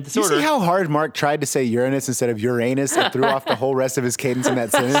dissension and disorder. You see how hard Mark tried to say Uranus instead of Uranus and threw off the whole rest of his cadence in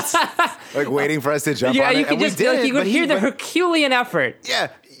that sentence? Like waiting for us to jump on it. You could just you could hear the Herculean effort. Yeah,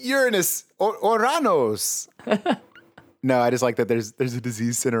 Uranus, Oranos. No, I just like that there's a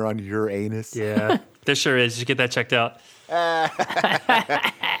disease center on Uranus. Yeah, there sure is. You should get that checked out.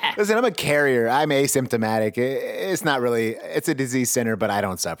 Listen, I'm a carrier. I'm asymptomatic. It's not really, it's a disease center, but I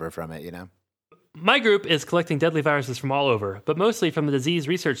don't suffer from it, My group is collecting deadly viruses from all over, but mostly from the disease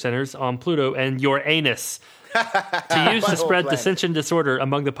research centers on Pluto and Uranus to use to spread dissension disorder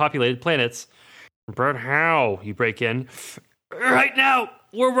among the populated planets. But how? You break in. Right now,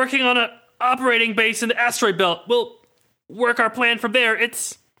 we're working on an operating base in the asteroid belt. We'll work our plan from there.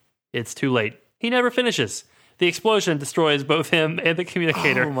 It's too late. He never finishes. The explosion destroys both him and the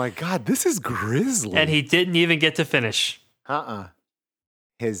communicator. Oh my God, this is grisly. And he didn't even get to finish.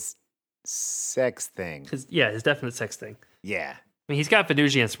 His sex thing. His definite sex thing. Yeah. I mean, he's got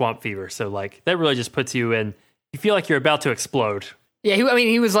Venusian swamp fever, so like that really just puts you in. You feel like you're about to explode. Yeah,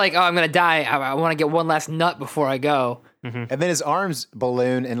 he was like, "Oh, I'm gonna die. I want to get one last nut before I go." Mm-hmm. And then his arms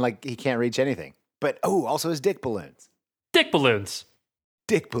balloon, and like he can't reach anything. But also his dick balloons. Dick balloons.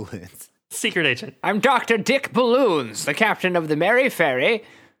 Dick balloons. Secret agent. I'm Dr. Dick Balloons, the captain of the Mary Ferry.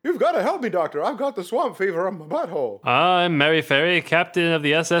 You've got to help me, Doctor. I've got the swamp fever on my butthole. I'm Mary Ferry, captain of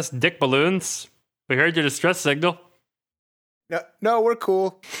the SS Dick Balloons. We heard your distress signal. No, we're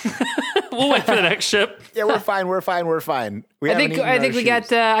cool. We'll wait for the next ship. Yeah, we're fine. I think we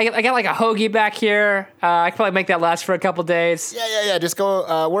got I got like a hoagie back here. I could probably make that last for a couple days. Yeah. Just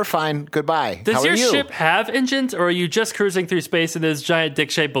go. We're fine. Goodbye. Does How your are you? ship have engines, or are you just cruising through space in those giant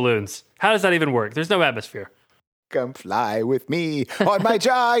dick-shaped balloons? How does that even work? There's no atmosphere. Come fly with me on my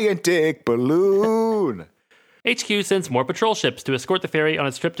giant dick balloon. HQ sends more patrol ships to escort the ferry on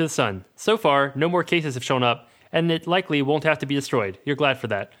its trip to the sun. So far, no more cases have shown up, and it likely won't have to be destroyed. You're glad for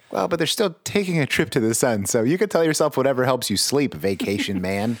that. Well, but they're still taking a trip to the sun, so you can tell yourself whatever helps you sleep, vacation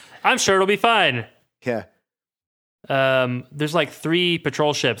man. I'm sure it'll be fine. Yeah. There's like 3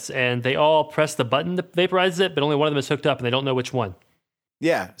 patrol ships, and they all press the button that vaporizes it, but only one of them is hooked up, and they don't know which one.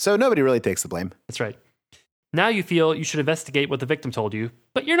 Yeah, so nobody really takes the blame. That's right. Now you feel you should investigate what the victim told you,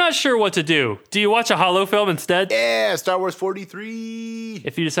 but you're not sure what to do. Do you watch a holo film instead? Yeah, Star Wars 43.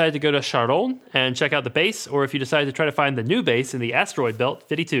 If you decide to go to Chardon and check out the base, or if you decide to try to find the new base in the asteroid belt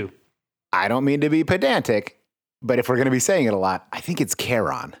 52. I don't mean to be pedantic, but if we're going to be saying it a lot, I think it's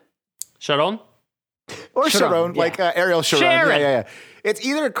Charon. Chardon? Or Sharon, Sharon, like Ariel Sharon. Sharon. Yeah. It's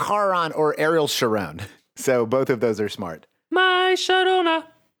either Charon or Ariel Sharon. So both of those are smart. My Chardonna.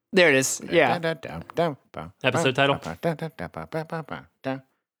 There it is. Yeah. Episode title. Fuck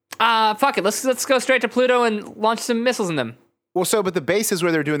it. Let's go straight to Pluto and launch some missiles in them. Well, but the base is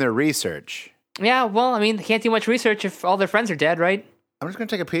where they're doing their research. Yeah. Well, I mean, they can't do much research if all their friends are dead, right? I'm just going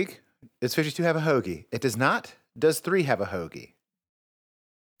to take a peek. Does 52 have a hoagie? It does not. Does 3 have a hoagie?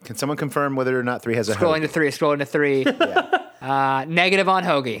 Can someone confirm whether or not 3 has a hoagie? Scrolling to 3. Yeah. Negative on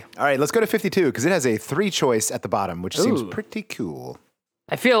hoagie. All right, let's go to 52 because it has a 3 choice at the bottom, which seems Ooh. pretty cool.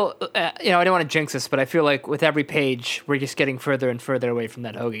 I feel, I don't want to jinx this, but I feel like with every page, we're just getting further and further away from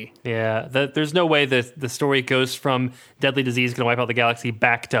that hoagie. Yeah, there's no way that the story goes from deadly disease going to wipe out the galaxy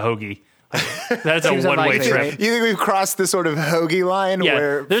back to hoagie. That's a Seems one-way unlikely, trip. right? You think we've crossed the sort of hoagie line? Yeah,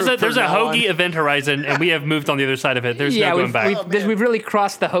 where there's a now hoagie on- event horizon, and we have moved on the other side of it. There's no going back. We've really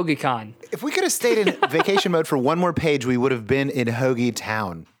crossed the hoagie con. If we could have stayed in vacation mode for one more page, we would have been in Hoagie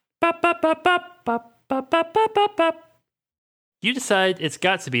Town. Bop, bop, bop, bop, bop, bop, bop, bop, bop, bop. You decide it's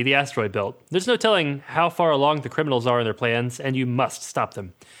got to be the asteroid belt. There's no telling how far along the criminals are in their plans, and you must stop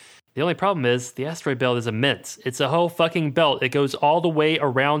them. The only problem is the asteroid belt is immense. It's a whole fucking belt. It goes all the way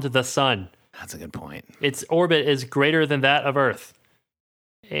around the sun. That's a good point. Its orbit is greater than that of Earth.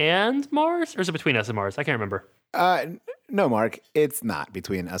 And Mars? Or is it between us and Mars? I can't remember. No, Mark, it's not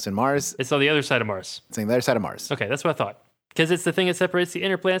between us and Mars. It's on the other side of Mars. It's on the other side of Mars. Okay, that's what I thought. Because it's the thing that separates the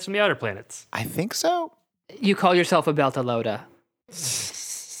inner planets from the outer planets. I think so. You call yourself a Beltalota.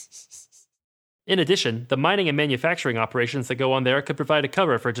 In addition, the mining and manufacturing operations that go on there could provide a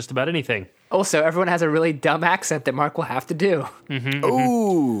cover for just about anything. Also, everyone has a really dumb accent that Mark will have to do.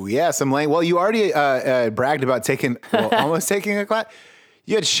 Ooh, yeah, some lane. Well, you already bragged about almost taking a class.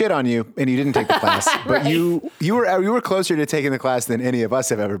 You had shit on you, and you didn't take the class. But you were closer to taking the class than any of us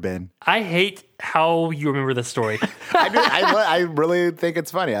have ever been. I hate how you remember this story. I really think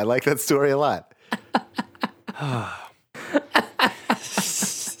it's funny. I like that story a lot.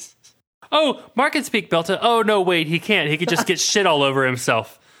 Oh, Mark can speak Belta. Oh, no, wait, he can't. He could just get shit all over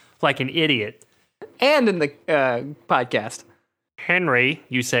himself like an idiot. And in the podcast. Henry,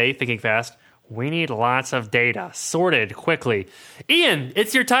 you say, thinking fast, we need lots of data, sorted quickly. Ian,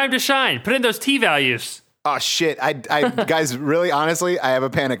 it's your time to shine. Put in those T values. Oh, shit. I guys, really, honestly, I have a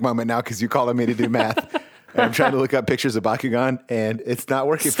panic moment now because you called me to do math. And I'm trying to look up pictures of Bakugan, and it's not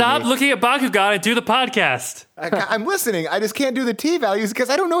working Stop for me. looking at Bakugan and do the podcast. I'm listening. I just can't do the T values because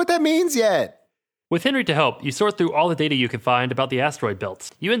I don't know what that means yet. With Henry to help, you sort through all the data you can find about the asteroid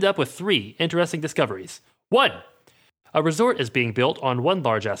belts. You end up with 3 interesting discoveries. 1. A resort is being built on one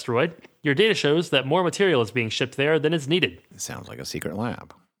large asteroid. Your data shows that more material is being shipped there than is needed. It sounds like a secret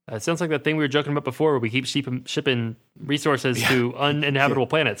lab. It sounds like that thing we were joking about before where we keep shipping resources to uninhabitable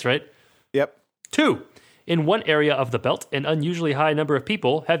planets, right? Yep. 2. In one area of the belt, an unusually high number of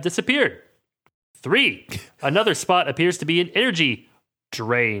people have disappeared. 3. Another spot appears to be an energy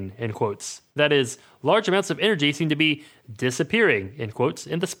drain, in quotes. That is, large amounts of energy seem to be disappearing, in quotes,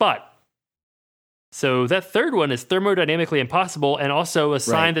 in the spot. So that third one is thermodynamically impossible and also a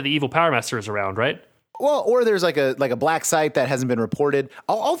sign that the evil Power Master is around, right? Well, or there's like a black site that hasn't been reported.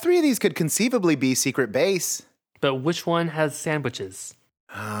 All 3 of these could conceivably be secret base. But which one has sandwiches?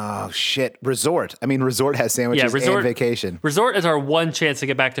 Oh, shit. Resort. I mean, Resort has sandwiches and vacation. Resort is our one chance to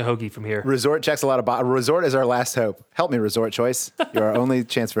get back to Hoagie from here. Resort checks a lot of Resort is our last hope. Help me, Resort Choice. You're our only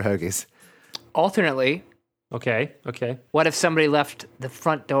chance for hoagies. Alternately, Okay. what if somebody left the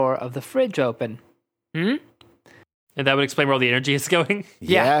front door of the fridge open? And that would explain where all the energy is going?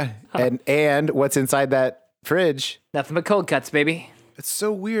 Yeah. And what's inside that fridge? Nothing but cold cuts, baby. It's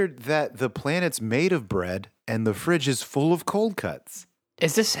so weird that the planet's made of bread and the fridge is full of cold cuts.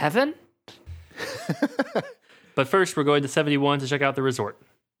 Is this heaven? But first, we're going to 71 to check out the resort.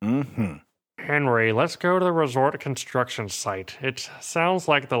 Henry, let's go to the resort construction site. It sounds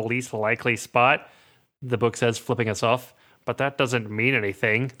like the least likely spot, the book says, flipping us off. But that doesn't mean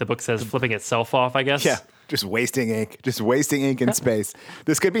anything. The book says flipping itself off, I guess. Yeah, just wasting ink in space.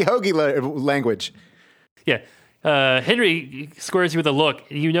 This could be Hoagie language. Yeah. Henry squares you with a look.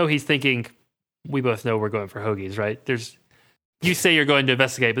 You know he's thinking, we both know we're going for hoagies, right? You say you're going to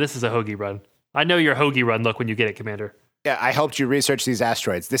investigate, but this is a hoagie run. I know your hoagie run look when you get it, Commander. Yeah, I helped you research these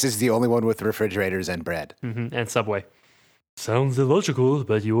asteroids. This is the only one with refrigerators and bread. And Subway. Sounds illogical,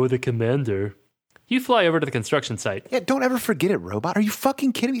 but you're the commander. You fly over to the construction site. Yeah, don't ever forget it, robot. Are you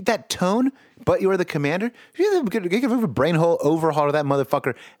fucking kidding me? That tone, but you're the commander? You give a brain hole overhaul to that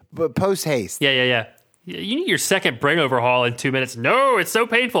motherfucker post haste. Yeah. You need your second brain overhaul in 2 minutes. No, it's so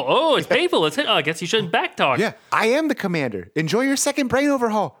painful. Oh, it's painful. I guess you shouldn't backtalk. Yeah, I am the commander. Enjoy your second brain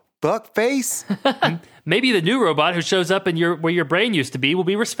overhaul, fuck face. Maybe the new robot who shows up in where your brain used to be will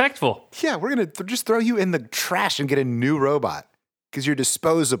be respectful. Yeah, we're going to just throw you in the trash and get a new robot because you're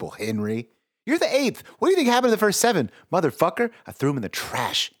disposable, Henry. You're the 8th. What do you think happened to the first 7? Motherfucker, I threw him in the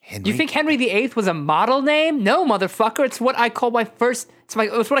trash, Henry. Do you think Henry VIII was a model name? No, motherfucker. It's what I call my first. It's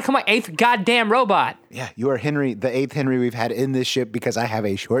what I call my 8th goddamn robot. Yeah, you are Henry, the 8th Henry we've had in this ship because I have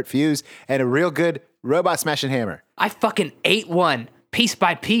a short fuse and a real good robot smashing hammer. I fucking ate one piece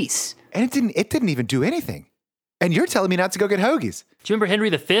by piece. And it didn't even do anything. And you're telling me not to go get hoagies. Do you remember Henry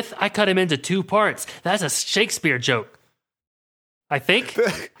V? I cut him into 2 parts. That's a Shakespeare joke. I think.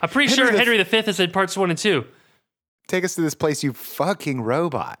 I'm pretty sure Henry V is in parts 1 and 2. Take us to this place, you fucking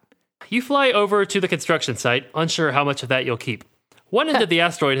robot. You fly over to the construction site, unsure how much of that you'll keep. One end of the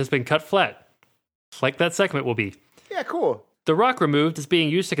asteroid has been cut flat, like that segment will be. Yeah, cool. The rock removed is being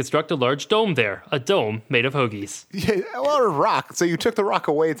used to construct a large dome there, a dome made of hoagies. Yeah, a lot of rock. So you took the rock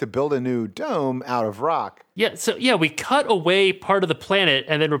away to build a new dome out of rock. Yeah, we cut away part of the planet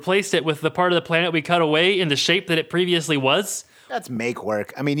and then replaced it with the part of the planet we cut away in the shape that it previously was. That's make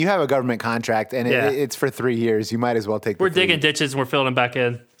work. I mean, you have a government contract, and it's for 3 years. You might as well take the We're digging ditches and we're filling them back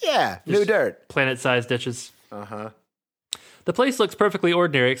in. Yeah, new dirt. Planet-sized ditches. The place looks perfectly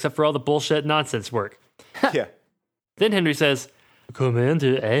ordinary except for all the bullshit nonsense work. Yeah. Then Henry says,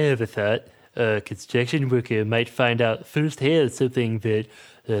 Commander, I have a thought. A construction worker might find out firsthand something that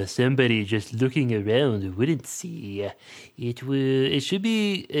somebody just looking around wouldn't see. It should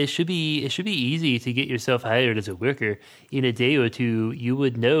be easy to get yourself hired as a worker. In a day or 2, you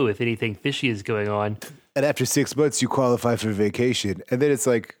would know if anything fishy is going on. And after 6 months, you qualify for vacation. And then it's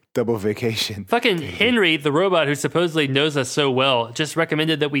like double vacation. Fucking Henry, the robot who supposedly knows us so well, just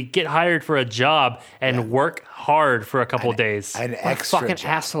recommended that we get hired for a job and work hard for a couple days. An What a extra fucking job.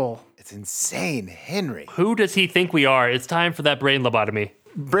 asshole. It's insane, Henry. Who does he think we are? It's time for that brain lobotomy.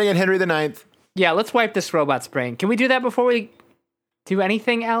 Bring in Henry the 9th. Yeah, let's wipe this robot's brain. Can we do that before we do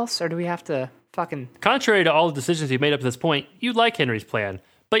anything else, or do we have to fucking... Contrary to all the decisions you've made up to this point, you like Henry's plan,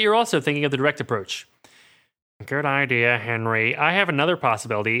 but you're also thinking of the direct approach. Good idea, Henry. I have another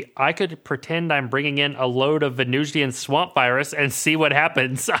possibility. I could pretend I'm bringing in a load of Venusian swamp virus and see what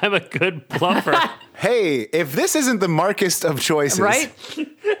happens. I'm a good bluffer. Hey, if this isn't the Marcus of choices. Right?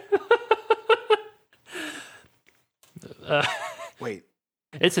 Wait.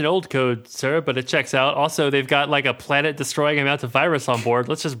 It's an old code, sir, but it checks out. Also, they've got like a planet-destroying amount of virus on board.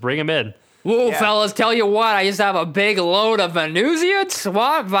 Let's just bring him in. Whoa, fellas, tell you what, I just have a big load of Venusian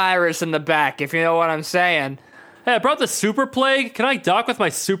swamp virus in the back, if you know what I'm saying. Hey, I brought the super plague. Can I dock with my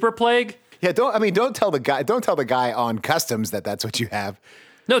super plague? Yeah, don't tell the guy on customs that that's what you have.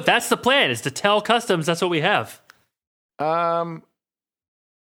 No, that's the plan, is to tell customs that's what we have. Well,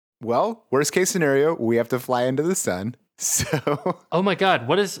 worst case scenario, we have to fly into the sun. So Oh my god,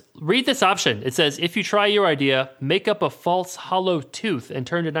 read this option. It says, if you try your idea, make up a false hollow tooth and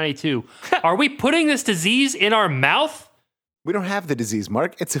turn to 92. Are we putting this disease in our mouth? we don't have the disease,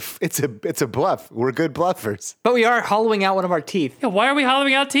 Mark. It's a bluff. We're good bluffers. But we are hollowing out one of our teeth. Yeah, why are we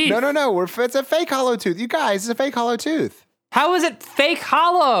hollowing out teeth? No. It's a fake hollow tooth. You guys, it's a fake hollow tooth. How is it fake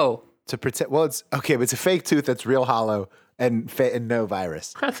hollow? To pretend, well, it's okay, but it's a fake tooth that's real hollow and no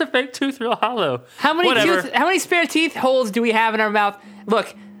virus. That's a fake tooth real hollow. How many Whatever. how many spare teeth holes do we have in our mouth?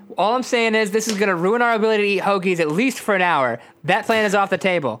 Look, all I'm saying is this is going to ruin our ability to eat hoagies at least for an hour. That plan is off the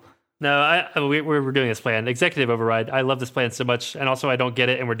table. No, we're doing this plan. Executive override. I love this plan so much, and also I don't get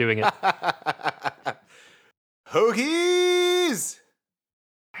it, and we're doing it. Hoagies!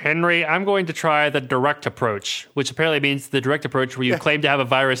 Henry, I'm going to try the direct approach, which apparently means the direct approach where you claim to have a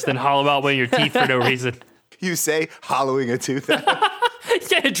virus, then hollow out one of your teeth for no reason. You say hollowing a tooth out.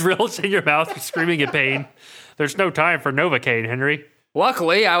 Yeah, it drills in your mouth, you're screaming in pain. There's no time for Novocaine, Henry.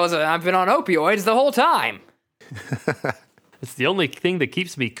 Luckily, I've been on opioids the whole time. It's the only thing that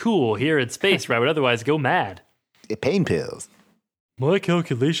keeps me cool here in space, where I would otherwise go mad. Pain pills. My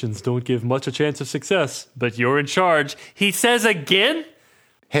calculations don't give much a chance of success, but you're in charge. He says again?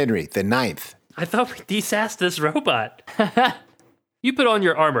 Henry the Ninth. I thought we desassed this robot. You put on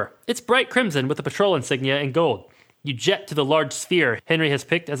your armor. It's bright crimson with a patrol insignia in gold. You jet to the large sphere Henry has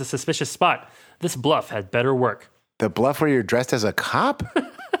picked as a suspicious spot. This bluff had better work. The bluff where you're dressed as a cop?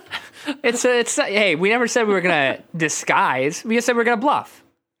 Hey, we never said we were going to disguise. We just said we were going to bluff.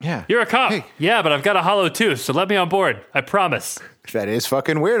 Yeah. You're a cop. Hey. Yeah, but I've got a hollow tooth, so let me on board. I promise. That is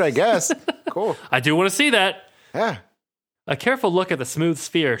fucking weird, I guess. Cool. I do want to see that. Yeah. A careful look at the smooth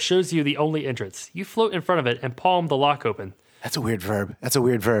sphere shows you the only entrance. You float in front of it and palm the lock open. That's a weird verb.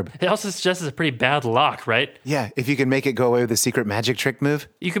 It It also suggests it's a pretty bad lock, right? Yeah, if you can make it go away with a secret magic trick move.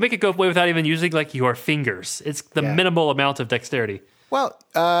 You can make it go away without even using like your fingers. It's the minimal amount of dexterity. Well,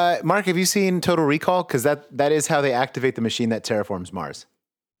 Mark, have you seen Total Recall? Because that is how they activate the machine that terraforms Mars.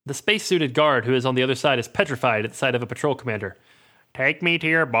 The space-suited guard who is on the other side is petrified at the sight of a patrol commander. Take me to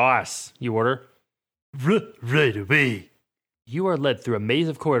your boss, you order. Right away. You are led through a maze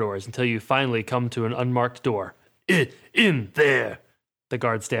of corridors until you finally come to an unmarked door. In there, the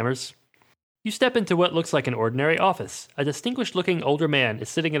guard stammers. You step into what looks like an ordinary office. A distinguished-looking older man is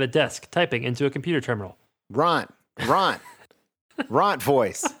sitting at a desk typing into a computer terminal. Ront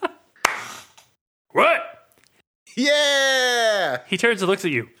voice. What? Yeah! He turns and looks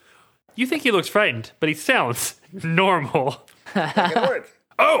at you. You think he looks frightened, but he sounds normal. It work.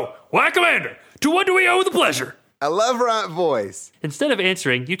 Oh, why, Commander? To what do we owe the pleasure? I love Ront voice. Instead of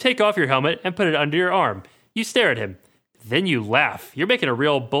answering, you take off your helmet and put it under your arm. You stare at him. Then you laugh. You're making a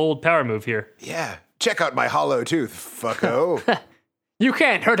real bold power move here. Yeah. Check out my hollow tooth, fucko. You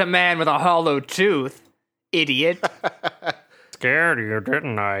can't hurt a man with a hollow tooth, idiot. Scared you,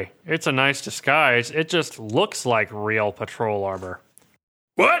 didn't I? It's a nice disguise. It just looks like real patrol armor.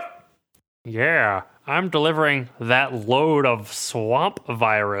 What? Yeah, I'm delivering that load of swamp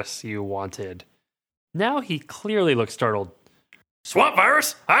virus you wanted. Now he clearly looks startled. Swamp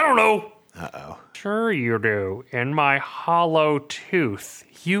virus? I don't know. Uh-oh. Sure you do. In my hollow tooth.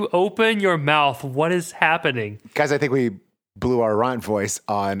 You open your mouth. What is happening? Guys, I think we blew our Ront voice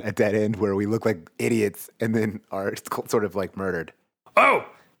on a dead end where we look like idiots and then are sort of like murdered. Oh,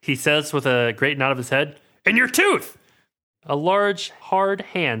 he says with a great nod of his head. In your tooth! A large, hard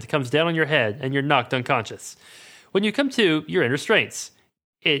hand comes down on your head and you're knocked unconscious. When you come to, you're in restraints.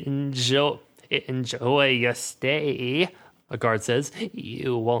 Enjoy your stay, a guard says.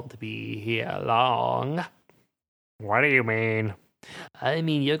 You won't be here long. What do you mean? I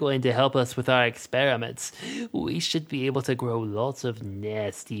mean, you're going to help us with our experiments. We should be able to grow lots of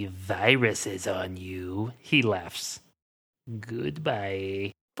nasty viruses on you. He laughs.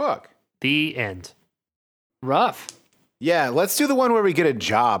 Goodbye. Fuck. The end. Rough. Yeah, let's do the one where we get a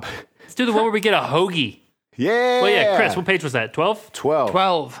job. Let's do the one where we get a hoagie. Yeah. Well, yeah, Chris, what page was that? 12? 12.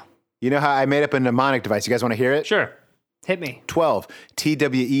 12. You know how I made up a mnemonic device? You guys want to hear it? Sure. Hit me. 12.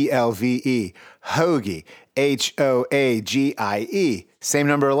 TWELVE. Hoagie. HOAGIE. Same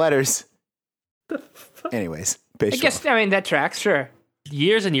number of letters. Anyways. I guess, that tracks, sure.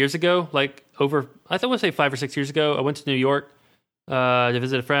 Years and years ago, like over, I want to say 5 or 6 years ago, I went to New York to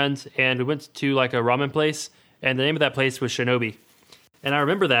visit a friend, and we went to like a ramen place, and the name of that place was Shinobi. And I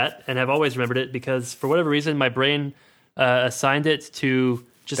remember that, and have always remembered it, because for whatever reason, my brain assigned it to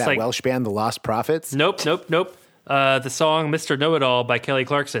just that like... Welsh band, The Lost Prophets? Nope. The song Mr. Know-It-All by Kelly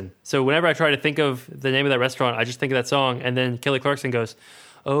Clarkson. So whenever I try to think of the name of that restaurant, I just think of that song, and then Kelly Clarkson goes,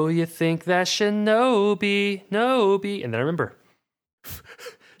 oh, you think that Shinobi, and then I remember.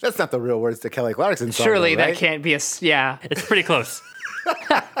 That's not the real words to Kelly Clarkson's song. Surely though, right? that can't be yeah. It's pretty close.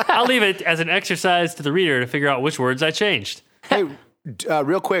 I'll leave it as an exercise to the reader to figure out which words I changed. Hey,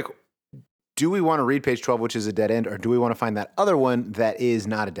 real quick, do we want to read page 12, which is a dead end, or do we want to find that other one that is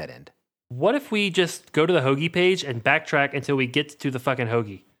not a dead end? What if we just go to the hoagie page and backtrack until we get to the fucking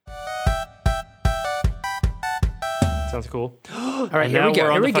hoagie? Sounds cool. All right, And here now we go.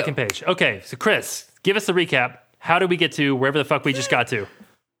 we're on Here the we go. fucking page. Okay, so Chris, give us the recap. How did we get to wherever the fuck we just got to?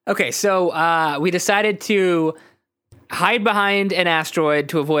 Okay, so we decided to hide behind an asteroid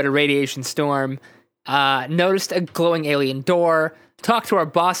to avoid a radiation storm. Noticed a glowing alien door. talked to our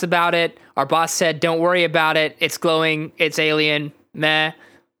boss about it. Our boss said, don't worry about it. It's glowing. It's alien. Meh.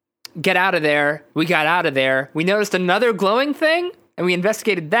 Get out of there. We got out of there. We noticed another glowing thing, and we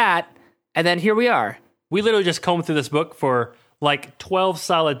investigated that, and then here we are. We literally just combed through this book for like 12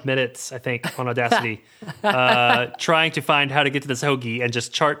 solid minutes, I think, on Audacity, trying to find how to get to this hoagie and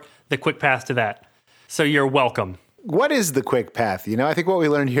just chart the quick path to that. So you're welcome. What is the quick path? I think what we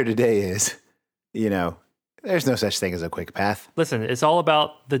learned here today is, there's no such thing as a quick path. Listen, it's all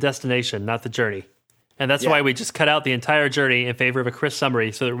about the destination, not the journey. And that's why we just cut out the entire journey in favor of a crisp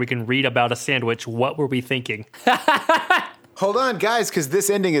summary so that we can read about a sandwich. What were we thinking? Hold on, guys, because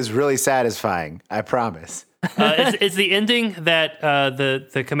this ending is really satisfying. I promise. It's the ending that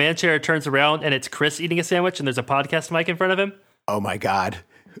the command chair turns around and it's Chris eating a sandwich and there's a podcast mic in front of him. Oh my God.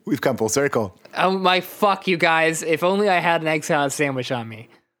 We've come full circle. Oh my fuck, you guys. If only I had an egg salad sandwich on me.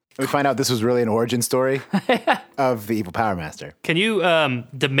 We find out this was really an origin story of the evil Power Master. Can you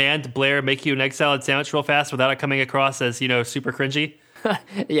demand Blair make you an egg salad sandwich real fast without it coming across as, super cringy?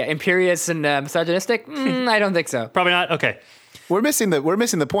 Yeah, imperious and misogynistic? I don't think so. Probably not? Okay. We're missing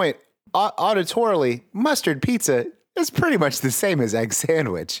the point. Auditorily, mustard pizza is pretty much the same as egg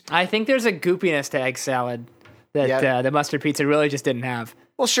sandwich. I think there's a goopiness to egg salad that the mustard pizza really just didn't have.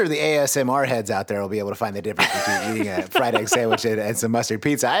 Well, sure, the ASMR heads out there will be able to find the difference between eating a fried egg sandwich and some mustard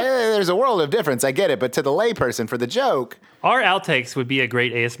pizza. There's a world of difference. I get it. But to the layperson, for the joke... Our outtakes would be a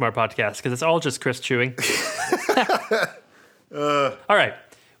great ASMR podcast because it's all just Chris chewing. All right.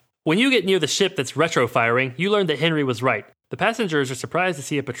 When you get near the ship that's retro-firing, you learn that Henry was right. The passengers are surprised to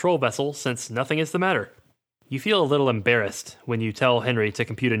see a patrol vessel since nothing is the matter. You feel a little embarrassed when you tell Henry to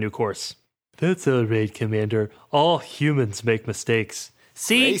compute a new course. That's all right, Commander. All humans make mistakes.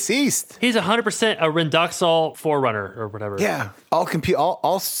 See, Racist. He's 100% a Rendoxol forerunner or whatever. Yeah, all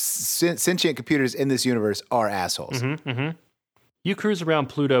sentient computers in this universe are assholes. You cruise around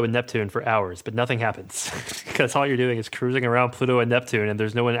Pluto and Neptune for hours, but nothing happens. Because all you're doing is cruising around Pluto and Neptune, and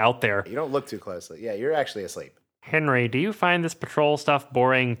there's no one out there. You don't look too closely. Yeah, you're actually asleep. Henry, do you find this patrol stuff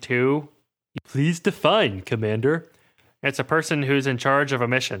boring too? Please define, Commander. It's a person who's in charge of a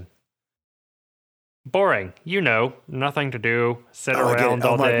mission. Boring. Nothing to do. Sit around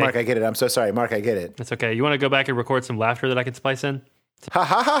all day. Mark, I get it. I'm so sorry. Mark, I get it. It's okay. You want to go back and record some laughter that I can splice in? Ha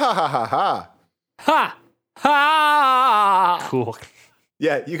ha ha ha ha ha. Ha! Ha! Cool.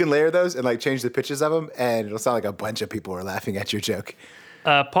 Yeah, you can layer those and change the pitches of them, and it'll sound like a bunch of people are laughing at your joke.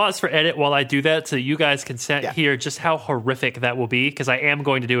 Pause for edit while I do that so you guys can hear just how horrific that will be, because I am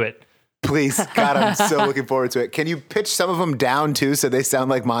going to do it. Please. God, I'm so looking forward to it. Can you pitch some of them down, too, so they sound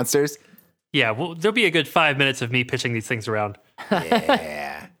like monsters? Yeah, well, there'll be a good 5 minutes of me pitching these things around.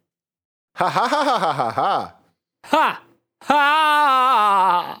 Yeah. Ha ha ha ha ha ha ha. Ha!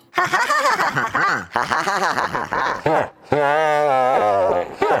 Ha!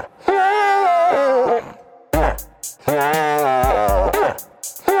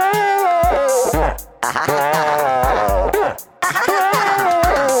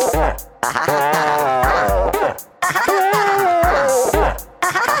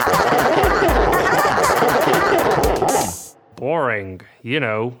 Boring.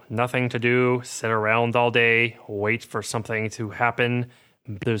 Nothing to do, sit around all day, wait for something to happen.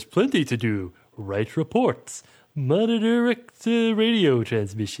 There's plenty to do. Write reports, monitor radio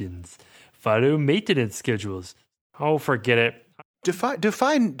transmissions, follow maintenance schedules. Oh, forget it.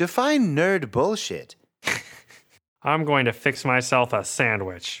 Define nerd bullshit. I'm going to fix myself a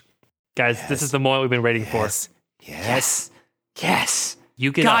sandwich. Guys, This is the moment we've been waiting for. Yes. Yes.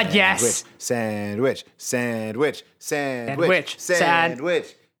 You get God, up. yes. Sandwich.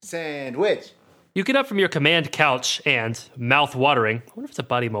 You get up from your command couch and, mouth-watering, I wonder if it's a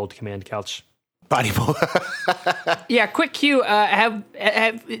body mold command couch. Body mold. Yeah, quick cue.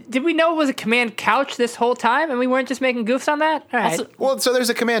 Did we know it was a command couch this whole time and we weren't just making goofs on that? All right. Well, so there's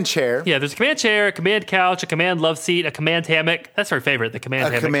a command chair. Yeah, there's a command chair, a command couch, a command love seat, a command hammock. That's our favorite, the command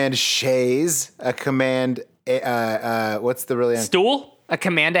hammock. A command chaise. A command, what's the really... Stool? A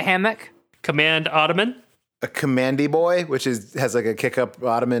command hammock. Command ottoman. A commandy boy, which has a kick-up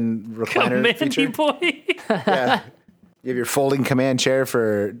ottoman recliner Commandy feature. boy. Yeah. You have your folding command chair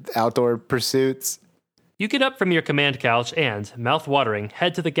for outdoor pursuits. You get up from your command couch and, mouth-watering,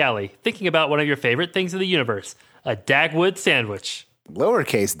 head to the galley, thinking about one of your favorite things in the universe, a Dagwood sandwich.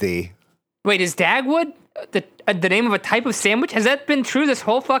 Lowercase d. Wait, is Dagwood the name of a type of sandwich? Has that been true this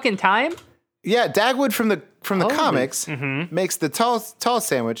whole fucking time? Yeah, Dagwood from the comics makes the tall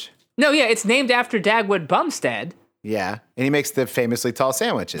sandwich. No, yeah, it's named after Dagwood Bumstead. Yeah, and he makes the famously tall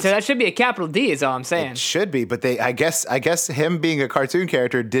sandwiches. So that should be a capital D, is all I'm saying. It should be, but I guess him being a cartoon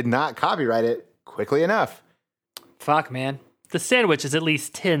character did not copyright it quickly enough. Fuck, man. The sandwich is at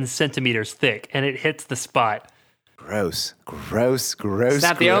least 10 centimeters thick, and it hits the spot. Gross. It's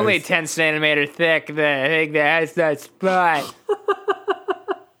not the only 10 centimeter thick thing that has that spot.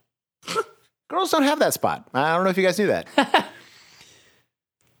 Girls don't have that spot. I don't know if you guys knew that.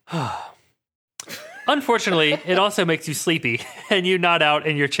 Unfortunately, it also makes you sleepy, and you nod out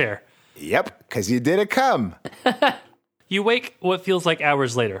in your chair. Yep, because you didn't come. You wake what feels like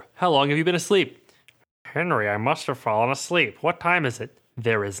hours later. How long have you been asleep? Henry, I must have fallen asleep. What time is it?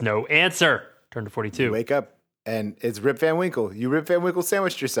 There is no answer. Turn to 42. You wake up, and it's Rip Van Winkle. You Rip Van Winkle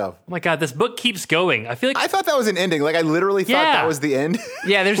sandwiched yourself. Oh my God, this book keeps going. I feel like I thought that was an ending. Like, I literally thought that was the end.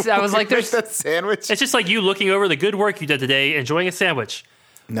 Yeah, I was like, there's that sandwich. it's just like you looking over the good work you did today, enjoying a sandwich.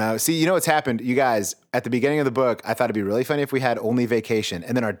 No, see, you know what's happened? You guys, at the beginning of the book, I thought it'd be really funny if we had only Vacation.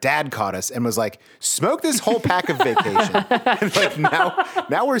 And then our dad caught us and was like, smoke this whole pack of Vacation. And like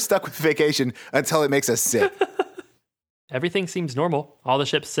now we're stuck with Vacation until it makes us sick. Everything seems normal. All the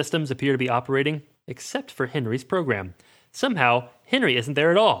ship's systems appear to be operating, except for Henry's program. Somehow, Henry isn't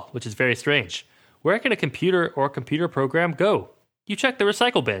there at all, which is very strange. Where can a computer or computer program go? You check the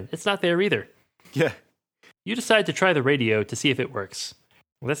recycle bin. It's not there either. Yeah. You decide to try the radio to see if it works.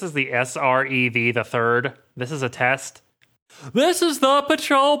 This is the SREV the third. This is a test. This is the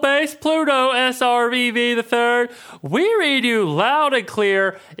Patrol Base Pluto SREV the third. We read you loud and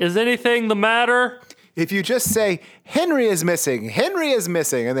clear. Is anything the matter? If you just say, Henry is missing,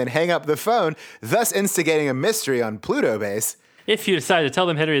 and then hang up the phone, thus instigating a mystery on Pluto Base. If you decide to tell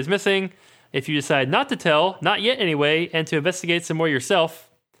them Henry is missing, if you decide not to tell, not yet anyway, and to investigate some more yourself,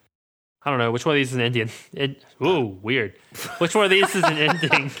 I don't know, which one of these is an Indian? Ooh, weird. Which one of these is an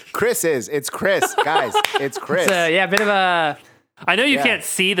ending? Chris is. It's Chris. Guys, it's Chris. a bit of a... I know you can't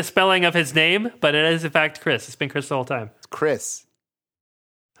see the spelling of his name, but it is in fact Chris. It's been Chris the whole time. It's Chris.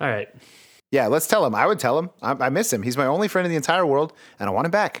 All right. Yeah, let's tell him. I would tell him. I miss him. He's my only friend in the entire world, and I want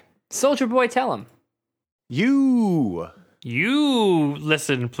him back. Soldier Boy, tell him. You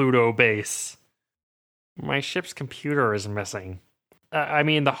Listen, Pluto Base. My ship's computer is missing. I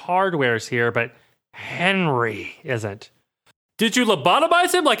mean, the hardware's here, but Henry isn't. Did you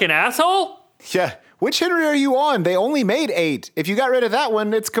lobotomize him like an asshole? Yeah. Which Henry are you on? They only made 8. If you got rid of that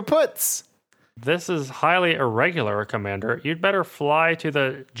one, it's kaputs. This is highly irregular, Commander. You'd better fly to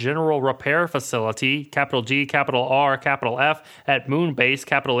the General Repair Facility, capital G, capital R, capital F, at Moon Base,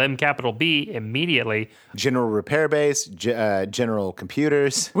 capital M, capital B, immediately. General Repair Base, General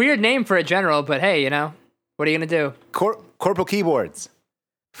Computers. Weird name for a general, but hey, what are you going to do? Corporal Keyboards.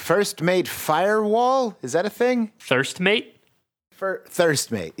 First Mate Firewall? Is that a thing? Thirst Mate?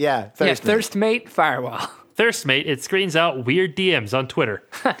 Thirst Mate. Yeah, Thirst Mate. Thirst Mate Firewall. Thirst Mate, it screens out weird DMs on Twitter.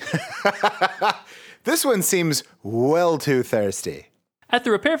 This one seems well too thirsty. At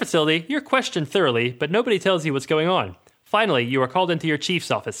the repair facility, you're questioned thoroughly, but nobody tells you what's going on. Finally, you are called into your chief's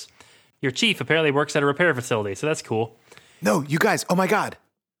office. Your chief apparently works at a repair facility, so that's cool. No, you guys, oh my God.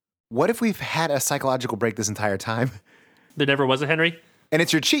 What if we've had a psychological break this entire time? There never was a Henry? And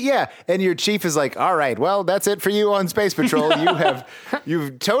it's your chief, yeah. And your chief is like, all right, well, that's it for you on Space Patrol.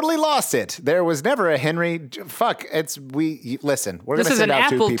 You've totally lost it. There was never a Henry. Fuck, listen, we're going to send out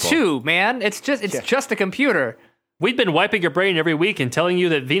 2 people. This is an Apple II, man. It's just a computer. We've been wiping your brain every week and telling you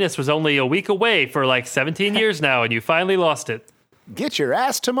that Venus was only a week away for like 17 years now, and you finally lost it. Get your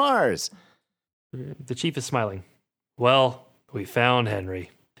ass to Mars. The chief is smiling. Well, we found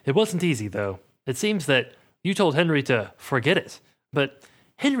Henry. It wasn't easy, though. It seems that you told Henry to forget it. But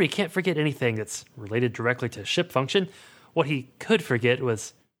Henry can't forget anything that's related directly to ship function. What he could forget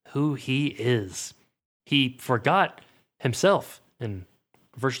was who he is. He forgot himself and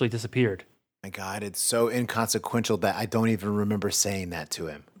virtually disappeared. My God, it's so inconsequential that I don't even remember saying that to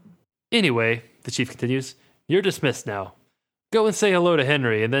him. Anyway, the chief continues, you're dismissed now. Go and say hello to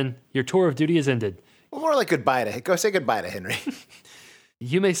Henry, and then your tour of duty is ended. Well, more like go say goodbye to Henry.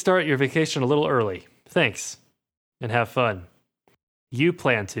 You may start your vacation a little early. Thanks, and have fun. You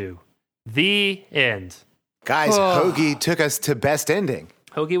plan to. The end. Guys, Hoagie took us to best ending.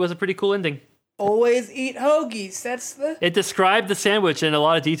 Hoagie was a pretty cool ending. Always eat hoagies. It described the sandwich in a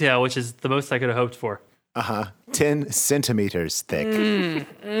lot of detail, which is the most I could have hoped for. 10 centimeters thick.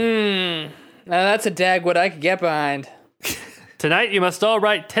 Now that's a Dagwood I could get behind. Tonight you must all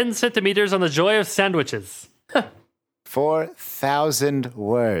write 10 centimeters on the joy of sandwiches. 4,000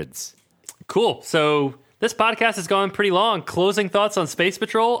 words. Cool. So this podcast has gone pretty long. Closing thoughts on Space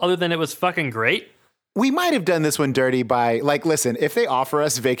Patrol, other than it was fucking great? we might have done this one dirty by, like, listen, if they offer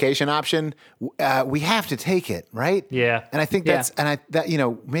us vacation option, we have to take it, right? Yeah. And I think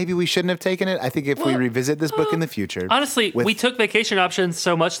maybe we shouldn't have taken it. I think if we revisit this book in the future. Honestly, we took vacation options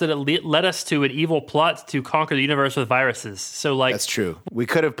so much that it led us to an evil plot to conquer the universe with viruses. So, like, that's true. We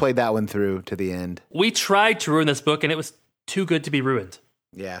could have played that one through to the end. We tried to ruin this book, and it was too good to be ruined.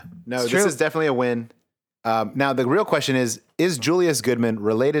 Yeah. No, this is definitely a win. Now, the real question is Julius Goodman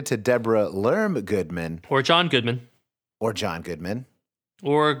related to Deborah Lerm Goodman? Or John Goodman. Or John Goodman.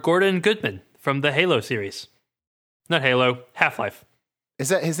 Or Gordon Goodman from the Halo series. Not Halo, Half-Life. Is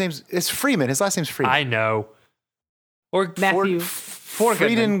that his name's? It's Freeman. His last name's Freeman. I know. Or Matthew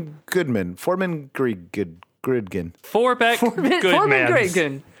Frieden Goodman. Foreman Gridgen. Forbeck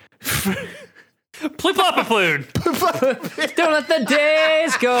Goodman. Plip-plop-a-ploon. Don't let the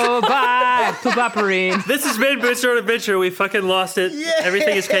days go by. Plop-plop-a-reen. This has been Booster on Adventure. We fucking lost it. Yeah.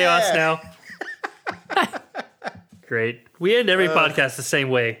 Everything is chaos now. Great. We end every podcast the same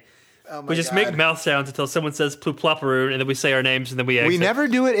way. Oh my we just God. make mouth sounds until someone says plop-plop-a-roon, and then we say our names, and then we exit. We never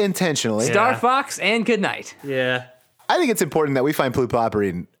do it intentionally. Star Fox and good night. Yeah. I think it's important that we find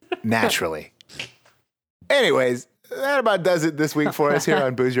Plooplopperine naturally. Anyways, that about does it this week for us here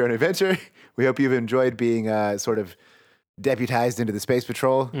on Booze Your Own Adventure. We hope you've enjoyed being sort of deputized into the Space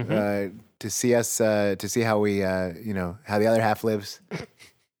Patrol to see us, to see how we, how the other half lives.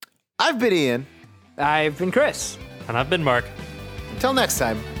 I've been Ian. I've been Chris. And I've been Mark. Until next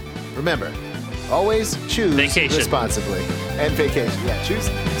time, remember, always choose vacation responsibly. And vacation. Yeah, choose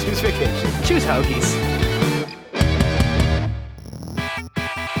vacation. Choose Hoagies.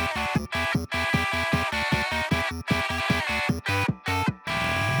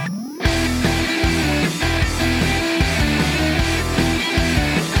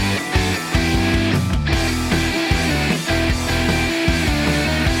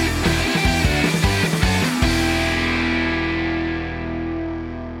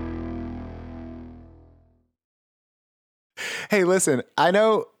 Hey, listen, I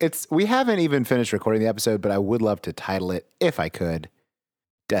know we haven't even finished recording the episode, but I would love to title it, if I could,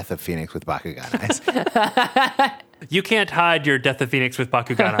 Death of Phoenix with Bakugan Eyes. You can't hide your Death of Phoenix with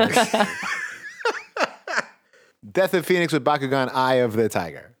Bakugan eyes. Death of Phoenix with Bakugan Eye of the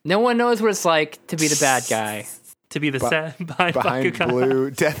Tiger. No one knows what it's like to be the bad guy. To be the sad behind Behind Bakugan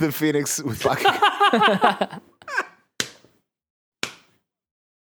blue, Death of Phoenix with Bakugan.